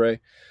cadre.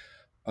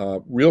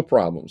 Real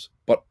problems,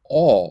 but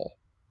all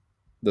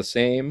the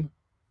same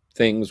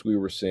things we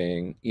were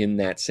seeing in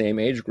that same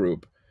age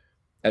group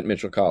at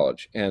Mitchell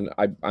College. And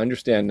I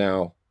understand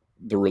now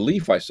the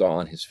relief I saw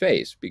on his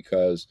face,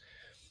 because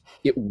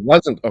it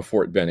wasn't a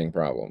Fort Benning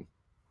problem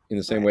in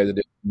the same way that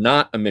it's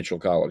not a Mitchell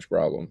College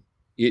problem.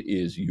 It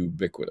is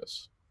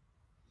ubiquitous.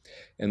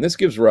 And this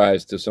gives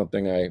rise to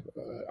something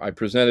I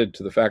presented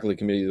to the faculty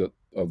committee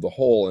of the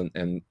whole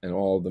and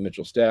all of the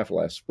Mitchell staff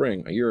last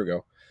spring, a year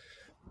ago.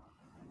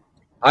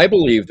 I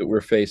believe that we're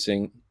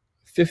facing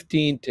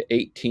 15 to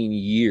 18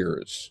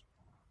 years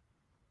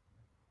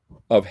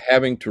of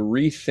having to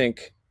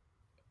reinvent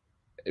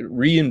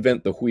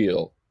the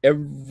wheel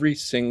every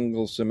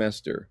single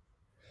semester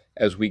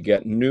as we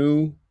get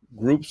new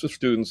groups of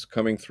students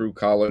coming through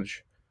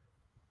college.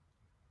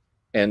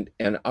 And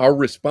our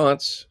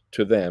response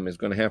to them is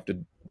going to have to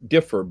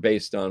differ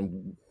based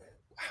on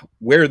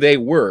where they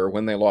were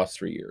when they lost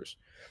 3 years.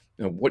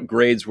 You know, what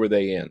grades were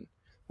they in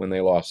when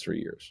they lost 3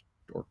 years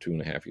or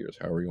 2.5 years,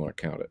 however you want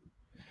to count it.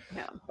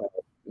 Yeah.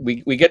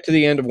 We get to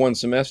the end of one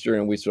semester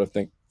and we sort of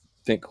think,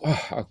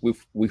 oh,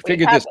 we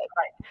figured this. Right.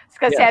 I was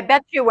going to say, I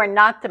bet you were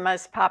not the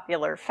most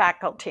popular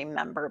faculty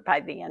member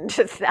by the end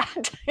of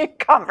that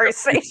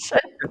conversation.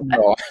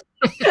 No.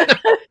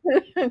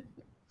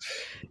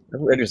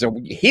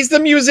 He's the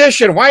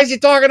musician. Why is he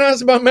talking to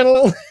us about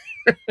mental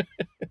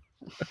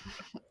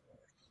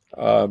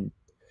illness?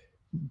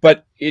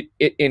 But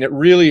it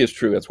really is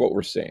true. That's what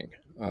we're seeing.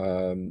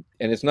 And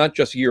it's not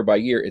just year by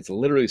year. It's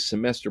literally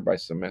semester by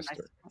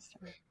semester.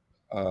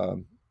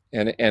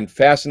 And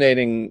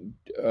fascinating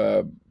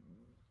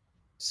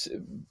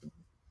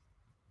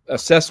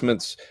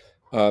assessments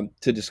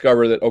to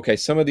discover that, okay,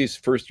 some of these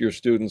first-year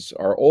students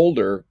are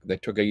older. They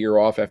took a year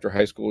off after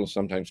high school and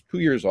sometimes 2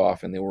 years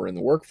off, and they were in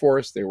the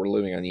workforce. They were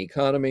living on the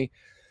economy.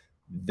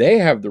 They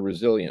have the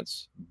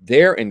resilience.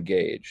 They're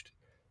engaged.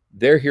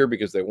 They're here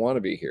because they want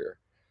to be here.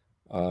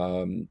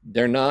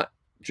 They're not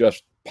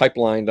just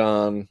pipelined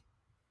on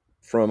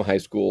from high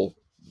school.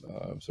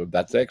 So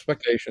that's the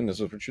expectation. This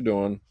is what you're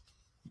doing.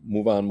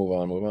 Move on, move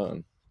on, move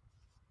on.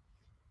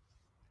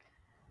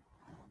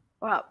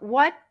 Well,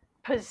 what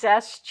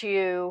possessed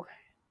you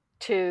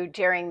to,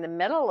 during the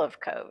middle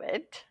of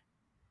COVID,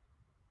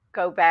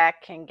 go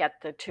back and get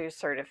the 2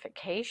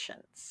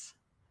 certifications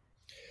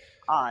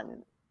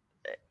on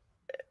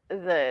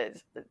the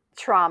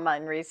trauma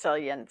and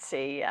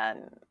resiliency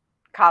and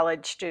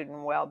college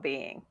student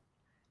well-being?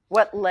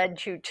 What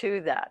led you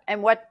to that?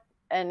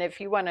 And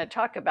if you want to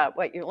talk about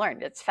what you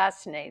learned, it's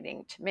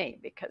fascinating to me,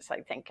 because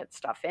I think it's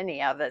stuff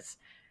any of us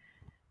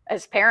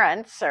as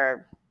parents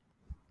or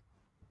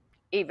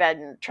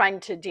even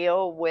trying to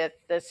deal with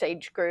this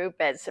age group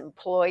as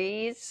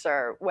employees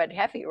or what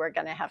have you, we're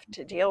going to have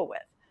to deal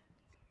with.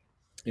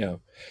 Yeah.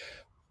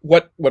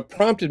 What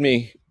prompted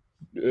me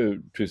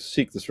to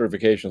seek the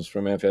certifications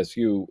from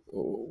FSU,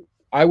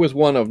 I was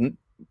one of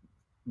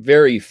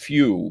very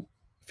few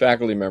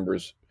faculty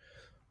members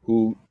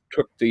who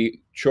took the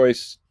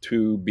choice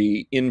to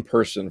be in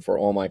person for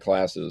all my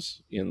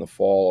classes in the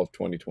fall of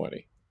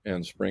 2020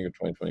 and spring of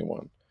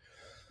 2021.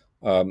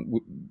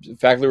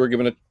 Faculty were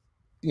given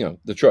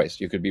the choice.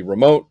 You could be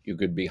remote, you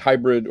could be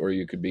hybrid, or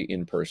you could be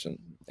in person,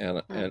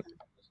 and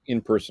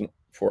in person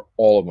for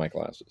all of my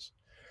classes.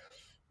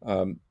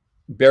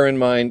 Bear in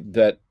mind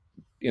that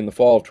in the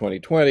fall of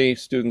 2020,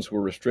 students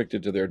were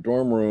restricted to their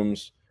dorm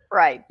rooms.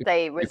 Right.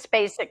 They was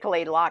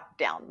basically locked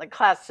down. The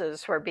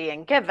classes were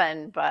being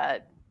given,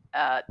 but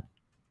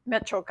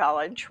Mitchell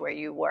College, where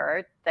you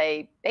were,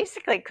 they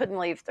basically couldn't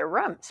leave their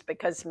rooms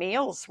because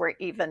meals were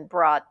even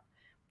brought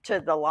to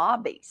the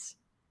lobbies.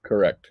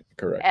 Correct.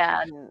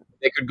 And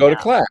they could go to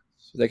class.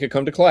 They could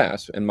come to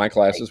class, and my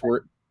classes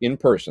were in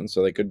person,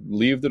 so they could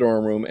leave the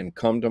dorm room and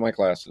come to my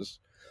classes,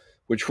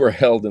 which were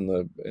held in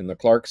the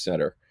Clark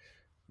Center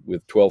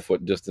with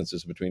 12-foot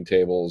distances between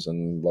tables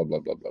and blah, blah,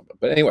 blah, blah, blah.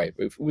 But anyway,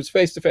 it was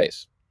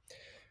face-to-face.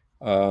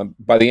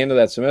 By the end of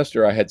that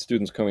semester, I had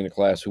students coming to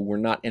class who were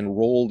not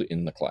enrolled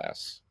in the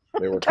class.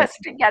 They were just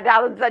to get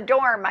out of the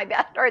dorm, I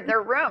bet, or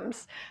their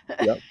rooms.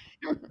 Yep.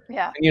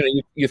 Yeah.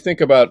 And, you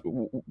think about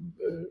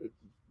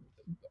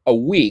a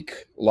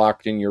week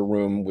locked in your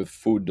room with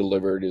food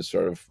delivered is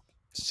sort of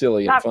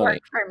silly and funny. Not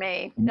work for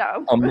me,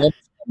 no.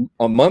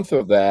 A month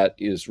of that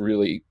is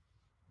really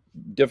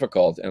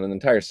difficult, and an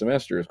entire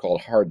semester is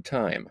called hard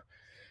time.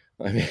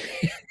 I mean,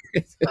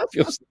 it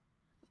feels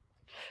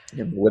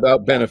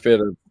without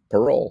benefit of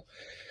parole.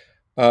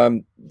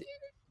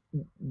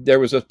 There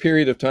was a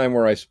period of time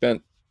where I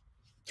spent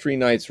 3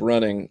 nights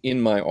running in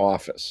my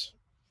office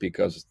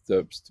because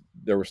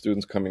there were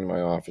students coming to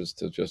my office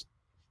to just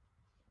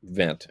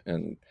vent,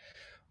 and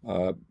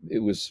it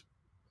was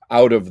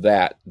out of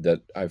that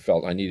I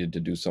felt I needed to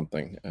do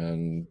something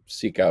and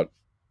seek out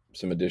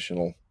some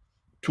additional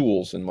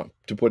tools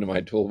to put in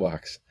my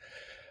toolbox.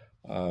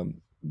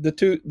 The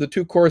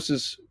two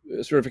courses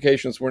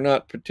certifications were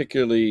not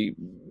particularly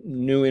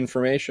new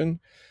information,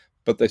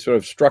 but they sort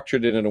of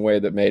structured it in a way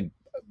that made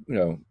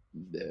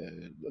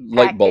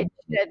light bulb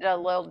it a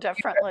little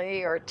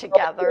differently or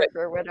together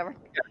or whatever.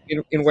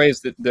 In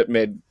ways that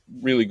made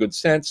really good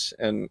sense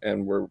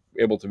and were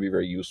able to be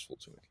very useful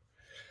to me.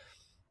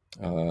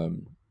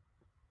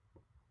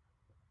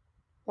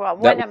 Well,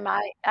 one of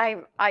my,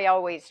 I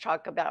always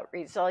talk about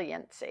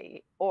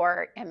resiliency,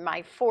 or in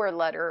my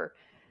 4-letter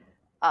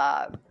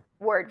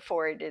word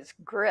for it is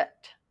grit.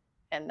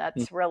 And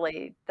that's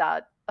really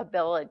that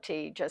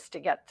ability just to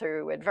get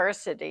through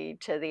adversity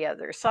to the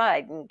other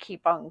side and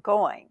keep on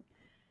going.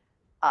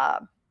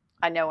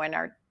 I know in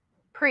our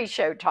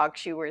pre-show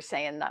talks you were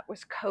saying that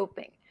was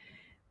coping.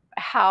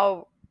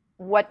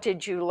 What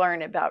did you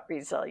learn about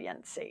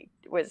resiliency?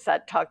 Was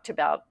that talked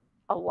about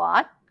a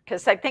lot?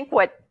 Because I think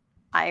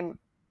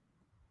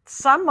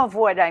some of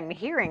what I'm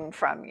hearing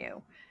from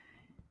you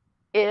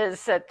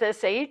is that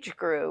this age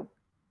group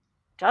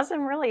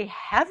doesn't really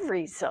have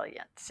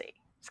resiliency.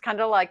 It's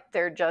kind of like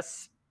they're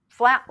just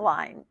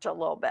flatlined a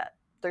little bit.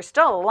 They're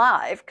still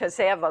alive because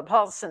they have a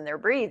pulse and they're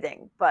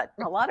breathing, but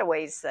in a lot of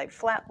ways they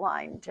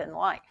flatlined in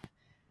life.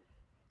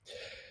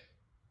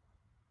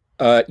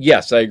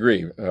 Yes, I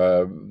agree.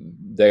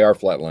 They are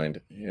flatlined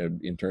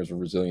in terms of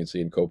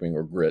resiliency and coping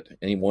or grit,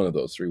 any one of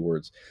those 3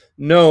 words.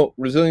 No,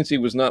 resiliency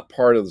was not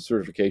part of the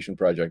certification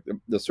project.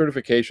 The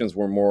certifications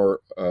were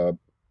more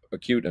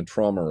acute and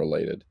trauma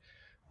related.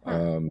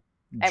 And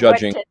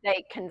judging. What did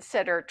they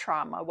consider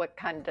trauma? What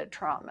kind of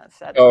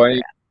traumas?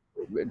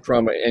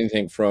 Trauma,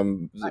 anything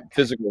from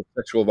physical,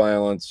 sexual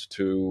violence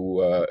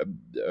to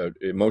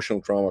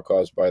emotional trauma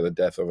caused by the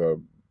death of a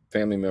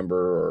family member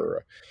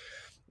or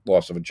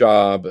loss of a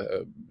job,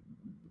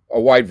 a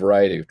wide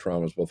variety of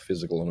traumas, both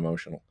physical and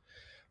emotional,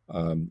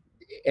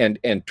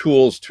 and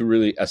tools to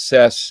really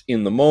assess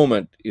in the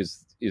moment,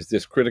 is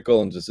this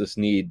critical and does this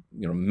need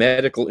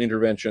medical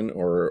intervention,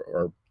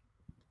 or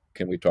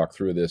can we talk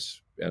through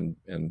this and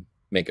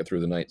make it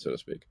through the night, so to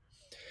speak.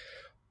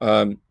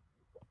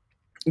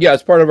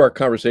 As part of our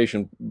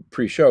conversation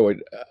pre-show,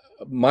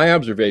 my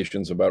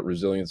observations about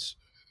resilience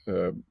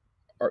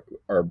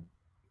are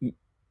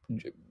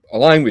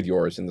align with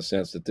yours in the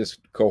sense that this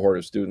cohort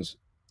of students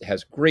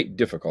has great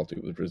difficulty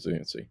with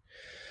resiliency.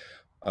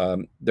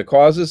 The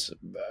causes,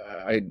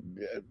 I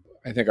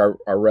think, are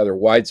rather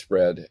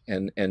widespread,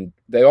 and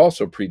they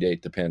also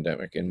predate the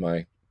pandemic in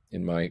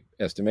my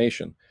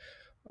estimation.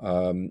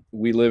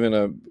 We live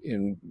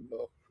in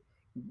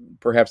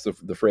perhaps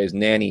the phrase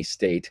nanny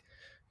state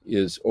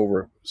is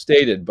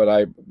overstated,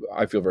 but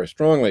I feel very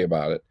strongly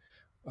about it,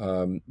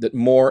 that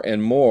more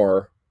and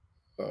more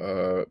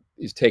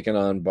is taken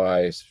on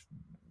by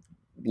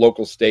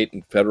local, state,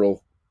 and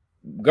federal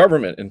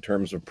government in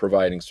terms of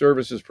providing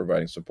services,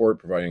 providing support,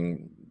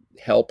 providing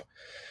help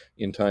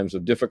in times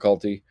of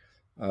difficulty.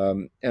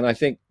 And I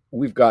think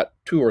we've got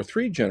 2 or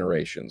 3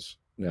 generations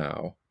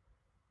now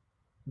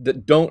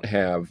that don't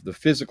have the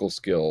physical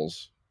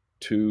skills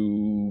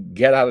to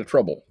get out of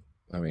trouble.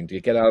 I mean, to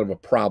get out of a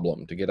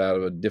problem, to get out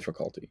of a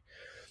difficulty.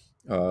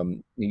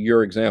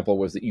 Your example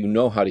was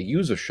that how to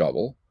use a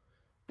shovel,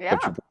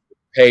 but you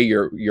pay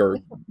your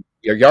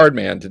yard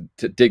man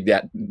to dig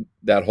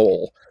that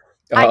hole.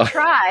 I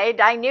tried.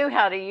 I knew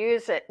how to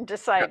use it and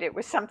decided it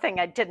was something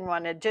I didn't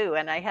want to do,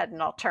 and I had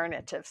an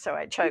alternative, so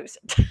I chose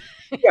it.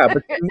 Yeah,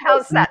 but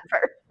how's that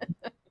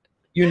for?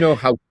 You know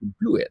how to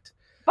do it.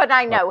 But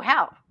I know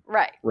how.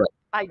 Right.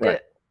 I do.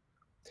 Right.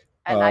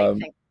 And I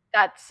think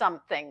that's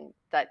something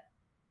that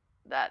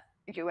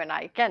you and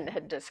I again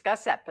had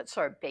discussed that, but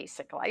sort of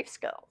basic life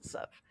skills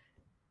of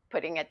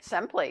putting it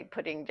simply,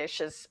 putting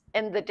dishes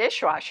in the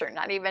dishwasher,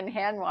 not even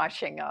hand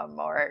washing them,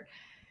 or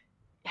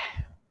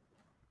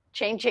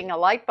changing a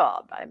light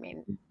bulb. I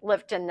mean,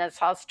 lived in this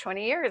house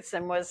 20 years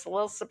and was a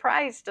little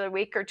surprised a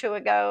week or two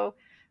ago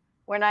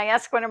when I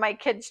asked one of my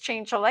kids to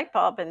change a light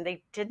bulb and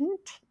they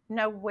didn't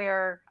know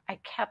where I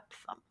kept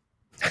them.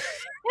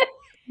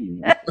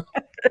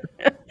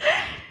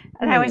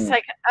 And I was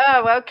like,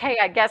 oh, okay,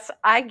 I guess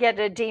I get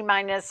a D- in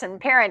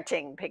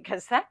parenting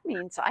because that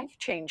means I've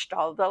changed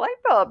all the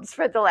light bulbs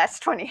for the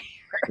last 20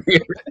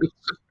 years.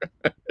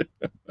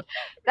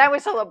 That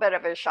was a little bit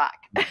of a shock.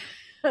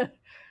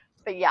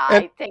 But yeah,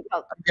 And, I think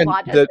a and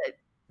lot of it.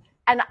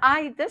 And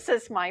this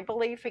is my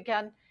belief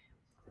again.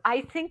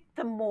 I think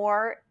the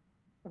more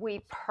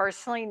we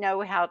personally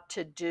know how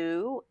to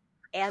do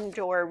and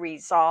or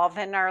resolve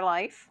in our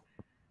life,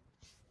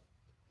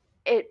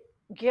 it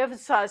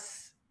gives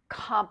us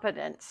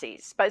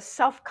competencies, both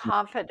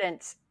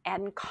self-confidence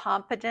and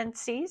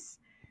competencies,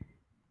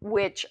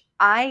 which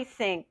I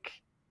think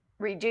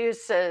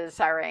reduces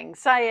our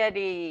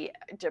anxiety,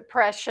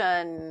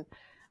 depression,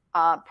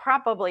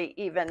 probably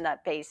even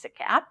that basic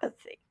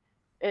apathy.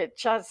 It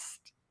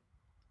just,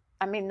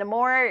 I mean, the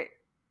more,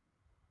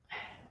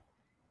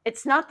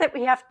 it's not that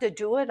we have to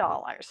do it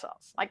all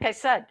ourselves. Like I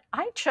said,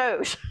 I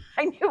chose,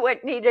 I knew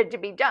what needed to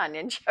be done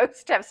and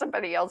chose to have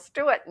somebody else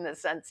do it in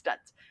this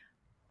instance.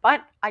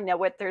 But I know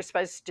what they're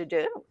supposed to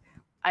do.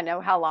 I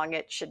know how long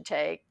it should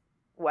take,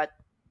 what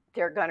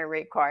they're going to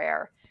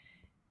require.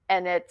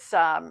 And it's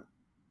doesn't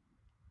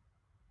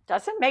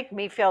make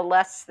me feel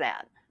less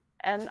than.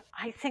 And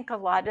I think a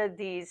lot of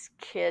these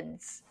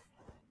kids,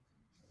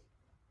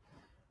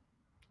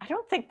 I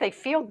don't think they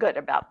feel good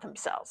about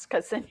themselves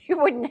because then you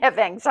wouldn't have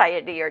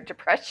anxiety or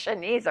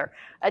depression either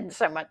and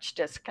so much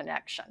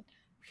disconnection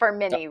for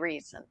many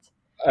reasons.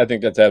 I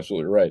think that's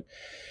absolutely right.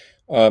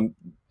 Um,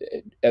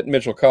 at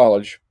Mitchell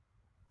College,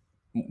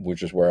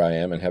 which is where I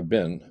am and have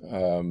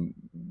been,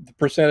 the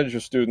percentage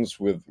of students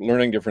with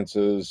learning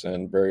differences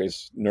and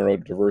various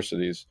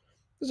neurodiversities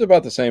is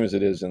about the same as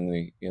it is in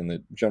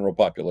the general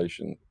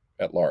population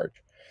at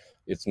large.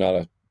 It's not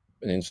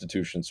an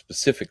institution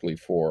specifically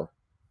for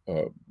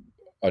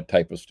a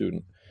type of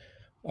student.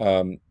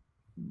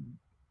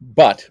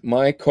 But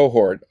my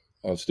cohort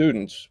of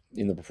students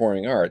in the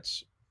performing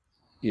arts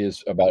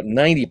is about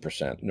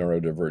 90%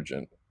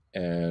 neurodivergent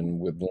and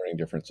with learning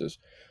differences.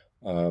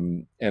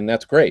 And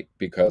that's great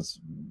because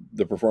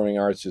the performing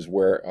arts is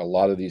where a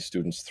lot of these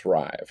students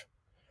thrive.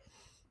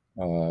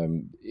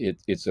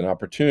 It's an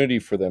opportunity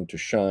for them to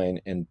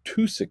shine and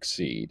to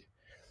succeed,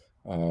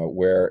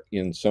 where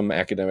in some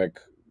academic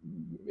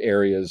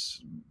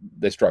areas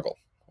they struggle.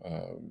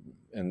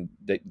 And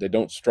they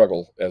don't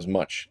struggle as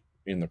much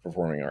in the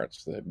performing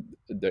arts.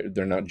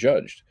 They're not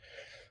judged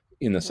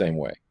in the same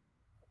way.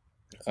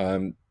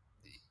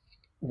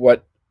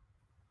 What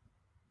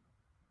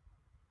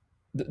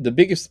the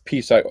biggest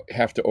piece I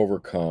have to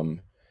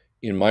overcome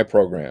in my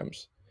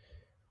programs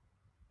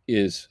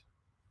is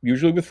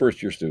usually with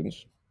first year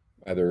students,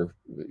 either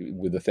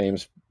with the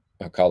Thames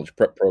college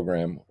prep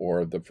program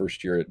or the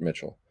first year at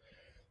Mitchell,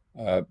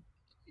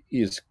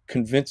 is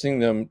convincing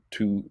them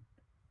to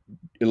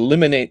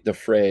eliminate the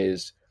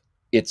phrase,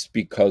 "It's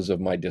because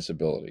of my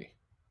disability."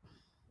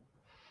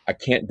 I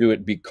can't do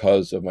it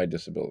because of my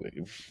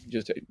disability.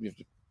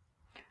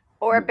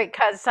 Or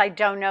because I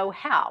don't know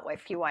how,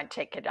 if you want to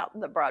take it out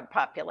in the broad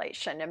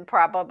population, and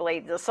probably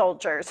the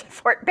soldiers at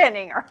Fort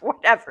Benning or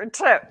whatever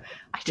too.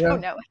 I don't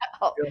know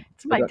how.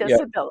 It's my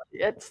disability.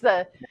 It's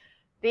the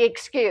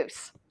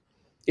excuse.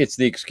 It's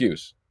the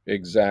excuse,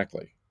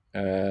 exactly.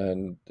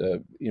 And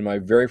in my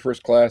very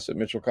first class at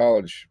Mitchell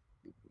College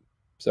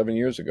 7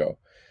 years ago,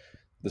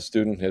 the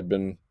student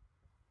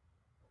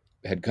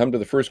had come to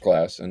the first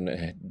class and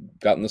had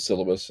gotten the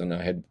syllabus, and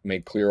I had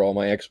made clear all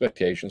my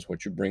expectations,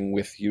 what you bring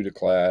with you to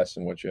class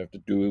and what you have to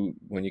do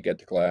when you get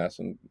to class,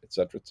 and et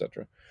cetera, et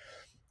cetera.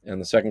 And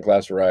the second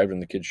class arrived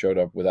and the kid showed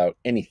up without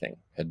anything,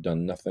 had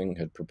done nothing,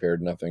 had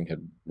prepared nothing,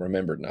 had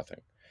remembered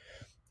nothing.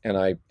 And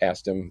I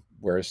asked him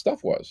where his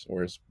stuff was,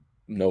 where his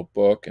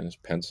notebook and his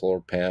pencil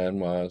or pen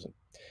was. And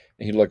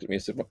he looked at me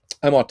and said, "Well,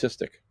 I'm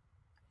autistic."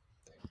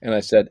 And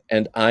I said,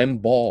 "And I'm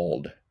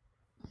bald.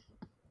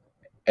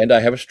 And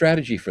I have a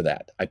strategy for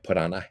that. I put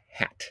on a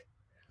hat.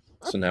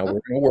 So now we're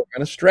going to work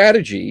on a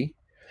strategy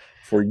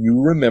for you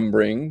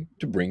remembering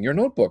to bring your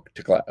notebook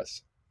to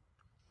class."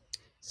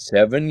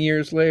 7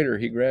 years later,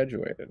 he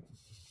graduated.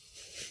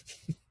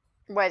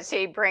 Was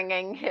he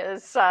bringing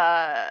his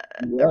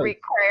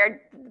required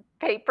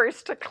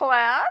papers to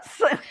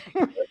class?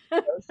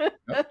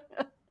 I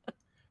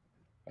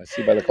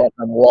see by the clock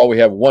on the wall we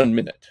have 1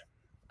 minute.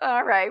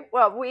 All right.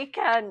 Well, we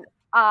can.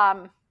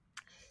 I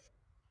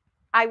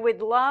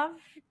would love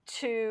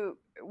to,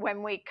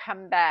 when we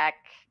come back,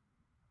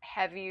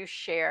 have you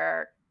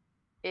share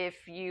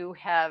if you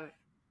have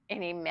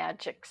any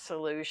magic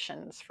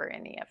solutions for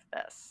any of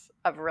this,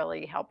 of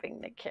really helping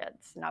the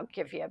kids. And I'll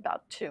give you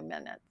about 2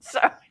 minutes. So,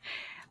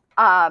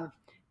 and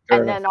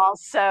then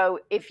also,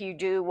 if you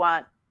do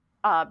want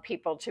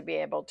people to be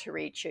able to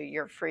reach you.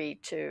 You're free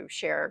to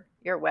share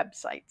your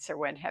websites or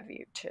what have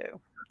you too.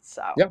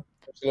 So, Yeah,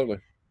 absolutely.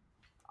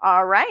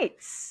 all right.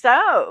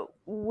 So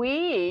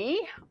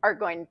we are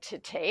going to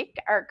take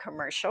our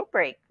commercial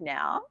break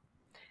now.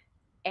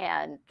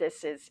 And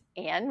this is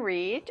Ann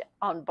Reid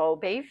on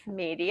Wellbeing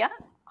Media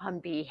on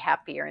Be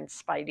Happier in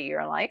Spite of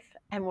Your Life.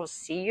 And we'll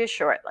see you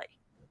shortly.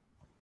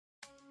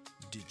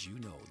 Did you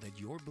know that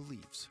your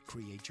beliefs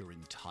create your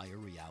entire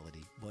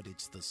reality, but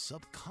it's the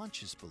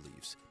subconscious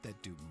beliefs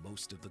that do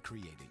most of the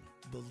creating?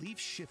 Belief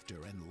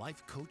shifter and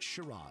life coach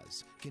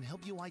Shiraz can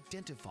help you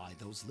identify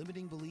those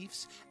limiting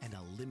beliefs and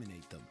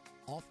eliminate them,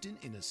 often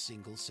in a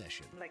single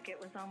session. Like it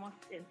was almost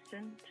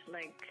instant,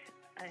 like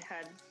I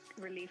had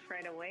relief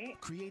right away.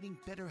 Creating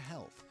better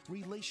health,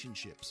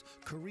 relationships,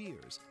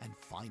 careers, and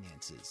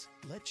finances.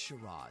 Let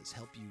Shiraz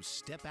help you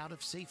step out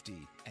of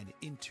safety and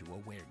into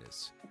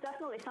awareness.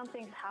 Definitely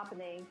something's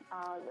happening.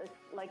 It's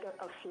like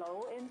a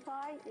flow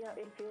inside.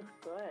 It feels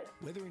good.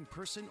 Whether in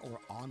person or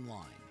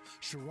online,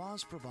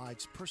 Shiraz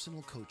provides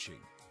personal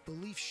coaching,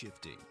 belief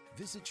shifting.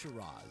 Visit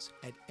Shiraz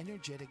at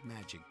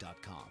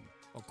energeticmagic.com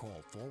or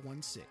call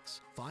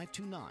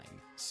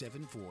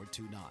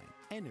 416-529-7429.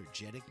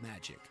 Energetic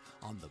Magic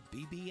on the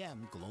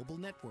BBM Global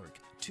Network,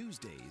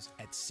 Tuesdays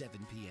at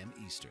 7 p.m.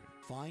 Eastern.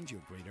 Find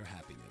your greater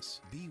happiness.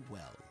 Be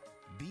well.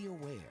 Be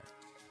aware.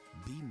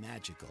 Be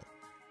magical.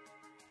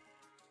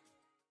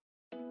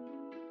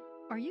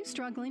 Are you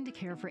struggling to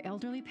care for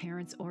elderly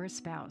parents or a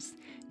spouse?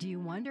 Do you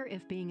wonder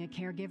if being a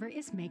caregiver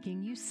is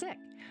making you sick?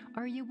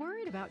 Are you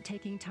worried about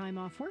taking time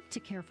off work to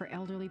care for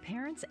elderly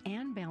parents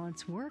and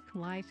balance work,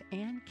 life,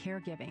 and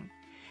caregiving?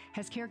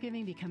 Has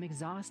caregiving become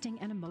exhausting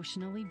and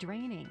emotionally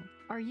draining?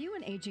 Are you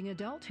an aging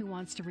adult who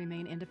wants to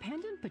remain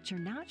independent, but you're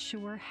not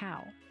sure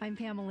how? I'm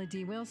Pamela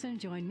D. Wilson.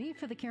 Join me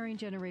for the Caring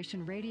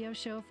Generation radio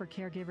show for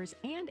caregivers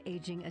and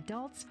aging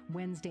adults,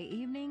 Wednesday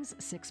evenings,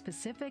 6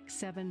 Pacific,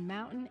 7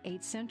 Mountain,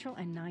 8 Central,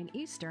 and 9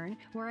 Eastern,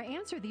 where I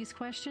answer these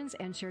questions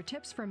and share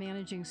tips for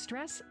managing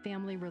stress,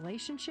 family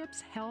relationships,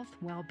 health,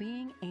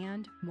 well-being,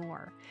 and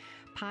more.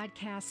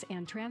 Podcasts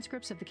and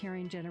transcripts of The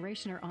Caring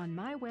Generation are on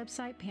my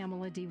website,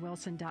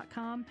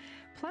 PamelaDWilson.com,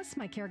 plus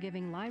my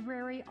caregiving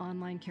library,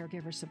 online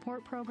caregiver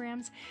support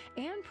programs,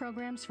 and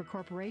programs for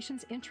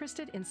corporations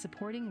interested in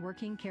supporting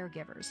working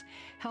caregivers.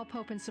 Help,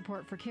 hope, and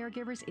support for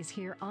caregivers is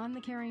here on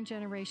The Caring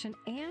Generation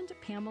and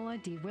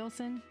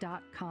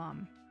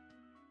PamelaDWilson.com.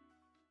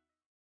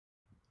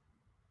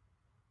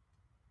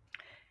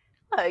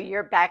 Hello,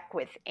 you're back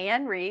with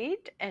Ann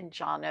Reid and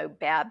Jono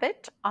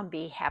Babbitt on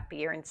Be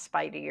Happier in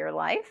Spite of Your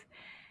Life.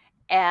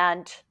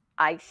 And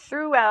I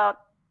threw out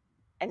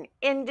an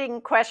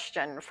ending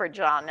question for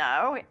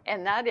Jono,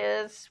 and that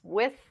is,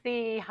 with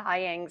the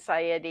high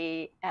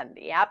anxiety and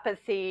the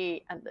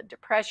apathy and the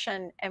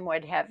depression and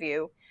what have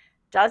you,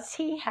 does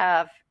he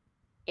have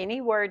any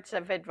words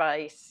of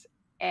advice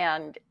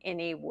and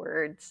any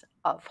words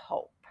of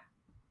hope?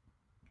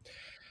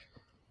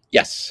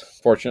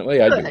 Yes,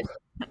 fortunately, I do.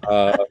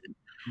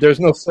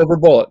 There's no silver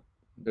bullet.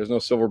 There's no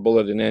silver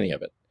bullet in any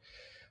of it.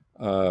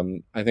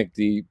 I think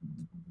the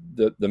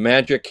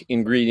magic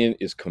ingredient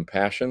is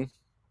compassion,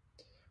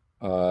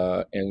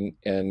 and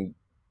in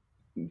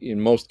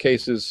most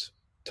cases,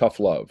 tough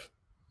love.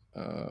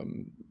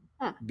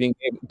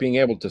 Being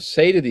able to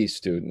say to these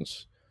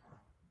students,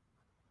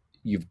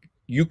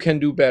 you can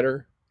do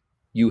better,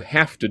 you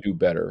have to do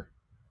better,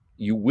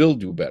 you will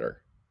do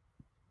better,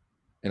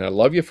 and I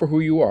love you for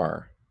who you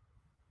are,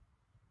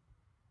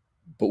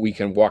 but we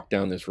can walk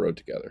down this road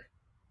together.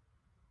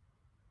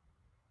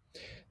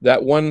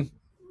 That one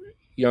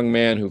young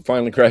man who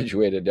finally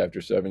graduated after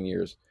 7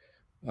 years,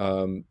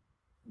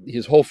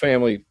 his whole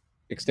family,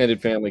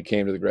 extended family,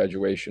 came to the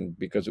graduation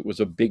because it was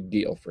a big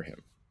deal for him.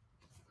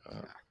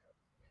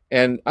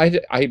 And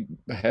I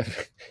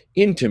have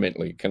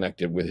intimately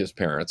connected with his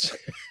parents.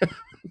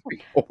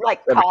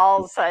 Like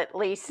calls at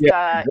least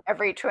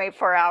every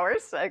 24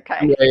 hours? Okay.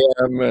 2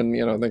 a.m. and,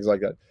 things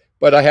like that.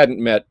 But I hadn't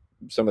met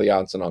some of the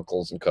aunts and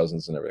uncles and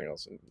cousins and everything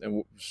else.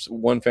 And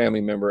one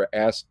family member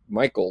asked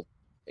Michael,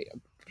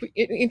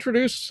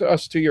 introduce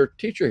us to your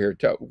teacher here.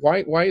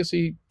 Why is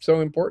he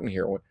so important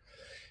here?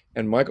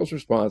 And Michael's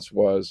response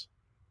was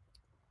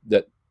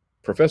that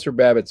Professor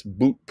Babbitt's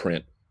boot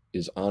print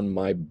is on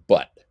my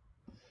butt.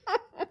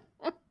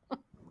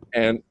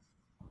 And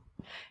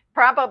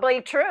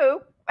probably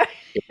true.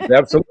 It's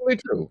absolutely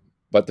true.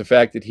 But the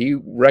fact that he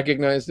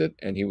recognized it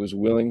and he was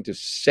willing to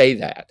say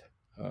that,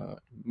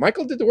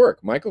 Michael did the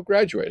work. Michael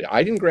graduated.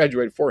 I didn't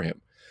graduate for him,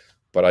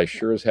 but I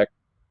sure as heck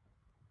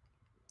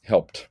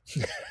helped.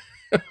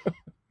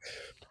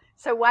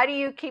 So why do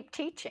you keep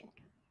teaching?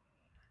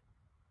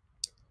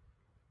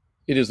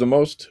 It is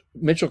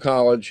Mitchell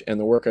College, and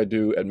the work I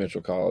do at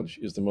Mitchell College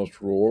is the most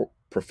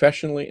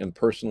professionally and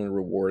personally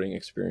rewarding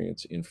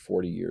experience in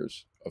 40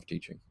 years of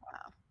teaching.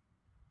 Wow.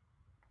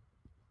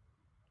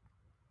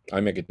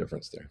 I make a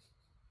difference there.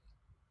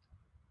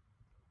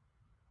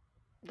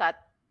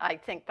 I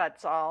think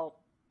that's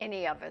all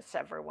any of us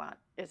ever want,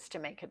 is to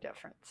make a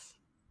difference.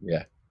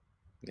 Yeah.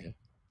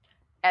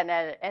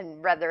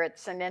 and whether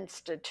it's an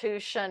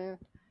institution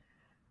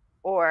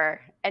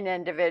or an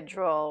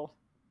individual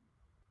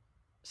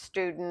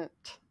student,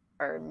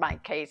 or in my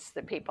case,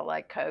 the people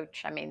I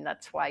coach, I mean,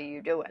 that's why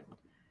you do it.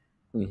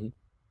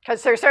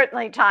 Because there's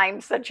certainly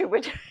times that you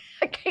would,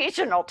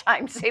 occasional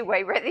times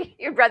anyway,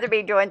 you'd rather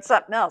be doing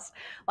something else,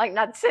 like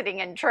not sitting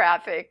in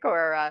traffic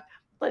or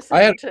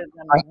listening to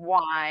them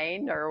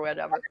whine or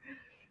whatever.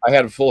 I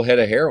had a full head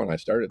of hair when I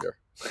started there.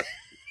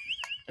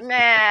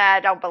 Nah, I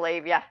don't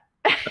believe you.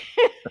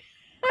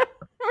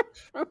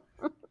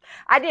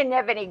 I didn't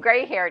have any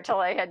gray hair till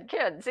I had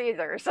kids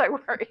either, so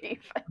we're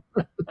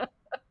even.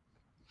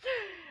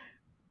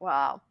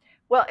 Wow.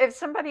 Well, if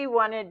somebody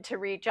wanted to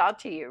reach out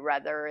to you,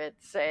 whether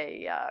it's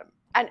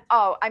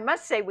I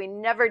must say we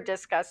never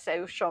discussed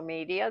social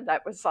media.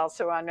 That was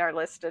also on our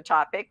list of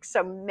topics.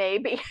 So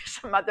maybe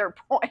some other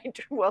point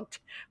we'll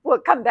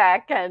come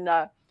back and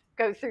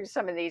go through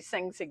some of these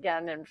things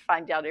again and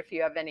find out if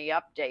you have any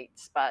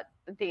updates, but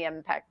the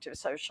impact of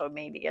social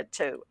media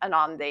too.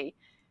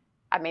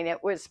 And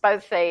it was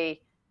both a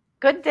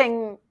good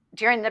thing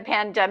during the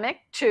pandemic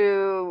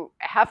to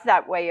have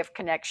that way of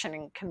connection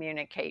and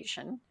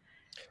communication.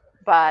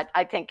 But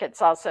I think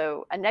it's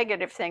also a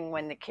negative thing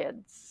when the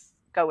kids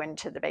go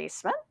into the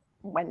basement,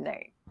 when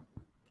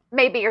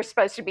maybe you're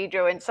supposed to be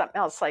doing something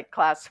else like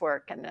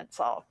classwork, and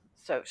it's all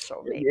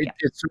social media.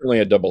 It's certainly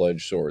a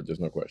double-edged sword. There's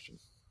no question.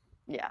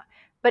 Yeah.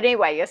 But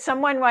anyway, if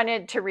someone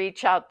wanted to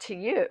reach out to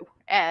you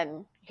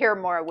and hear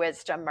more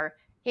wisdom, or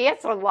he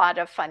has a lot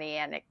of funny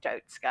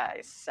anecdotes,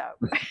 guys. So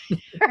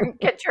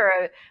get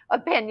your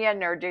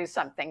opinion or do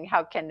something.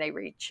 How can they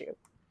reach you?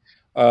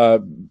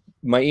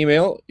 My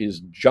email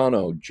is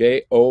Jono,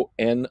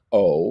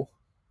 Jono,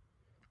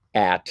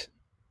 at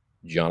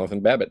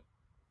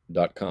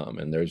JonathanBabbitt.com.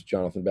 And there's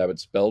Jonathan Babbitt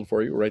spelled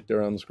for you right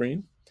there on the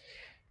screen.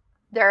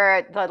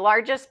 The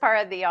largest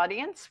part of the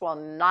audience will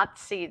not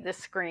see the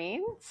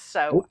screen,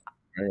 so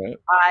right.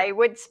 I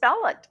would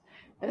spell it.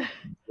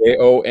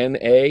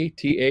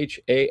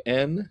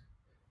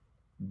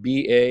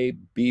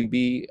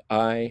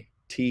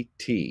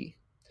 JonathanBabbitt.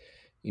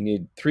 You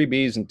need 3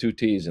 B's and 2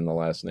 T's in the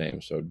last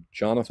name. So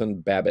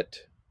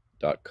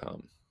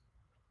JonathanBabbitt.com.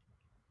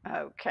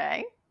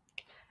 Okay.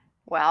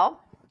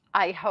 Well,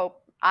 I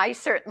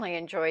certainly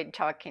enjoyed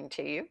talking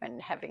to you and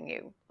having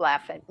you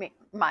laugh at me,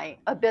 my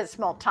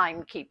abysmal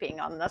timekeeping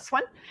on this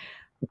one.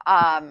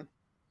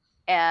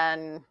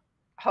 And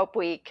hope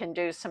we can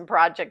do some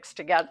projects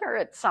together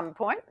at some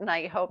point. And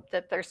I hope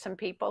that there's some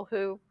people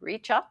who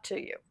reach out to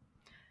you.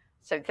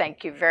 So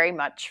thank you very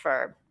much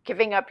for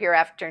giving up your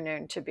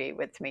afternoon to be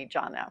with me,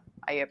 Jono.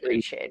 I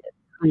appreciate it.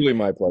 Truly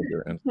my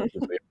pleasure, and the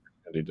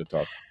opportunity to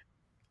talk.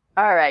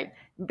 All right.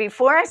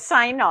 Before I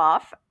sign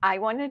off, I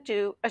want to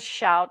do a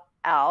shout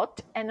out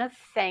and a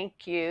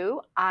thank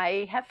you.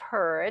 I have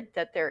heard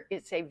that there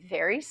is a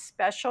very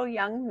special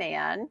young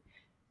man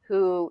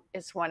who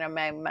is one of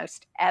my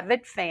most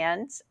avid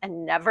fans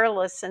and never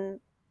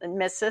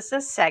misses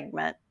a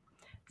segment.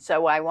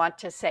 So I want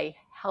to say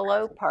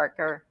hello,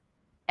 Parker,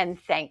 and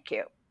thank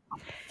you.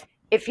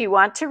 If you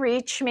want to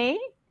reach me,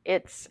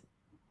 it's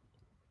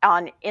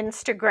on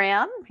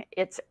Instagram.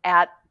 It's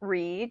at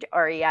Reid,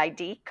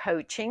 R-E-I-D,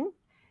 coaching.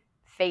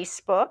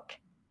 Facebook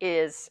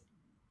is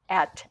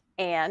at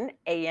Anne,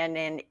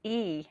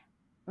 A-N-N-E,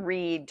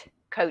 Reid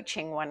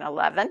Coaching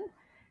 111.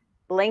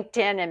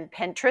 LinkedIn and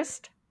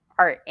Pinterest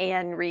are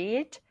Anne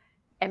Reid.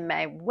 And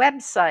my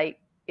website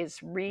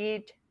is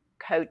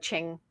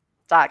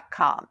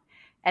reidcoaching.com.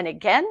 And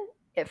again,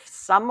 if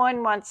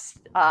someone wants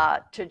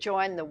to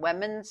join the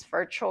Women's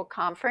Virtual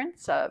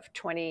Conference of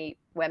 20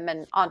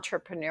 Women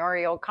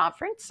Entrepreneurial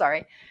Conference,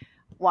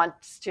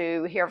 wants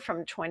to hear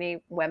from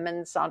 20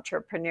 women's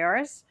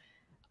entrepreneurs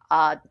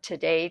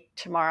today,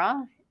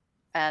 tomorrow,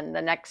 and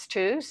the next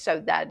 2. So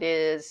that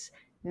is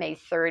May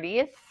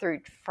 30th through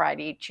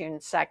Friday, June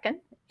 2nd.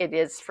 It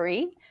is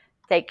free.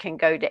 They can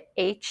go to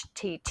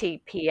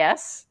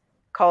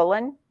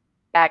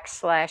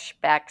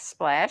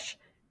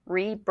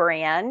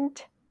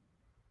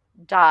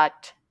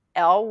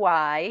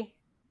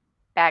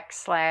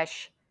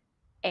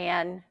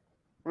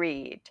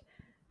Reid.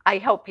 I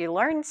hope you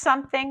learned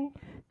something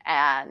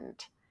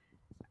and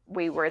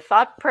we were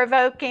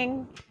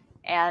thought-provoking,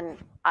 and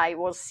I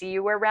will see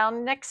you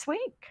around next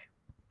week.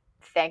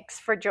 Thanks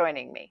for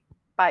joining me.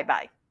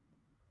 Bye-bye.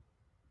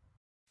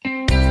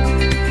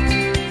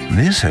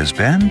 This has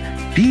been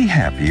Be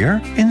Happier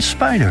in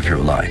Spite of Your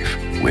Life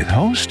with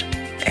host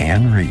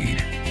Anne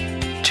Reid.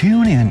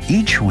 Tune in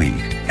each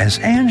week as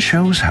Anne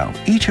shows how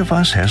each of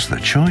us has the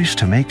choice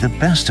to make the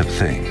best of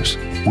things,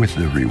 with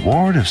the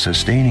reward of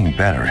sustaining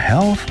better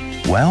health,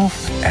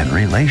 wealth, and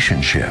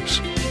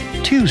relationships.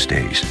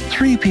 Tuesdays,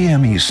 3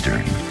 p.m.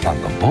 Eastern on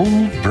the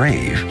Bold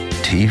Brave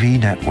TV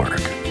network.